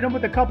Punish, hit him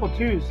with a couple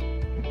twos.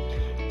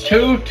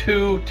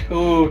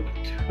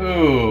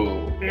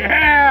 2222.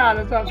 Yeah,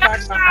 that's what I'm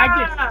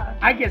talking about.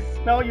 I can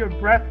smell your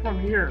breath from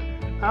here.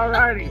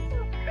 Alrighty.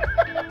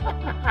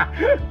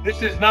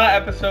 This is not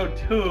episode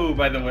 2,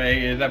 by the way.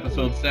 It is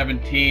episode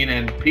 17.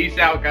 And peace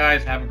out,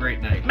 guys. Have a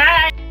great night.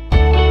 Bye!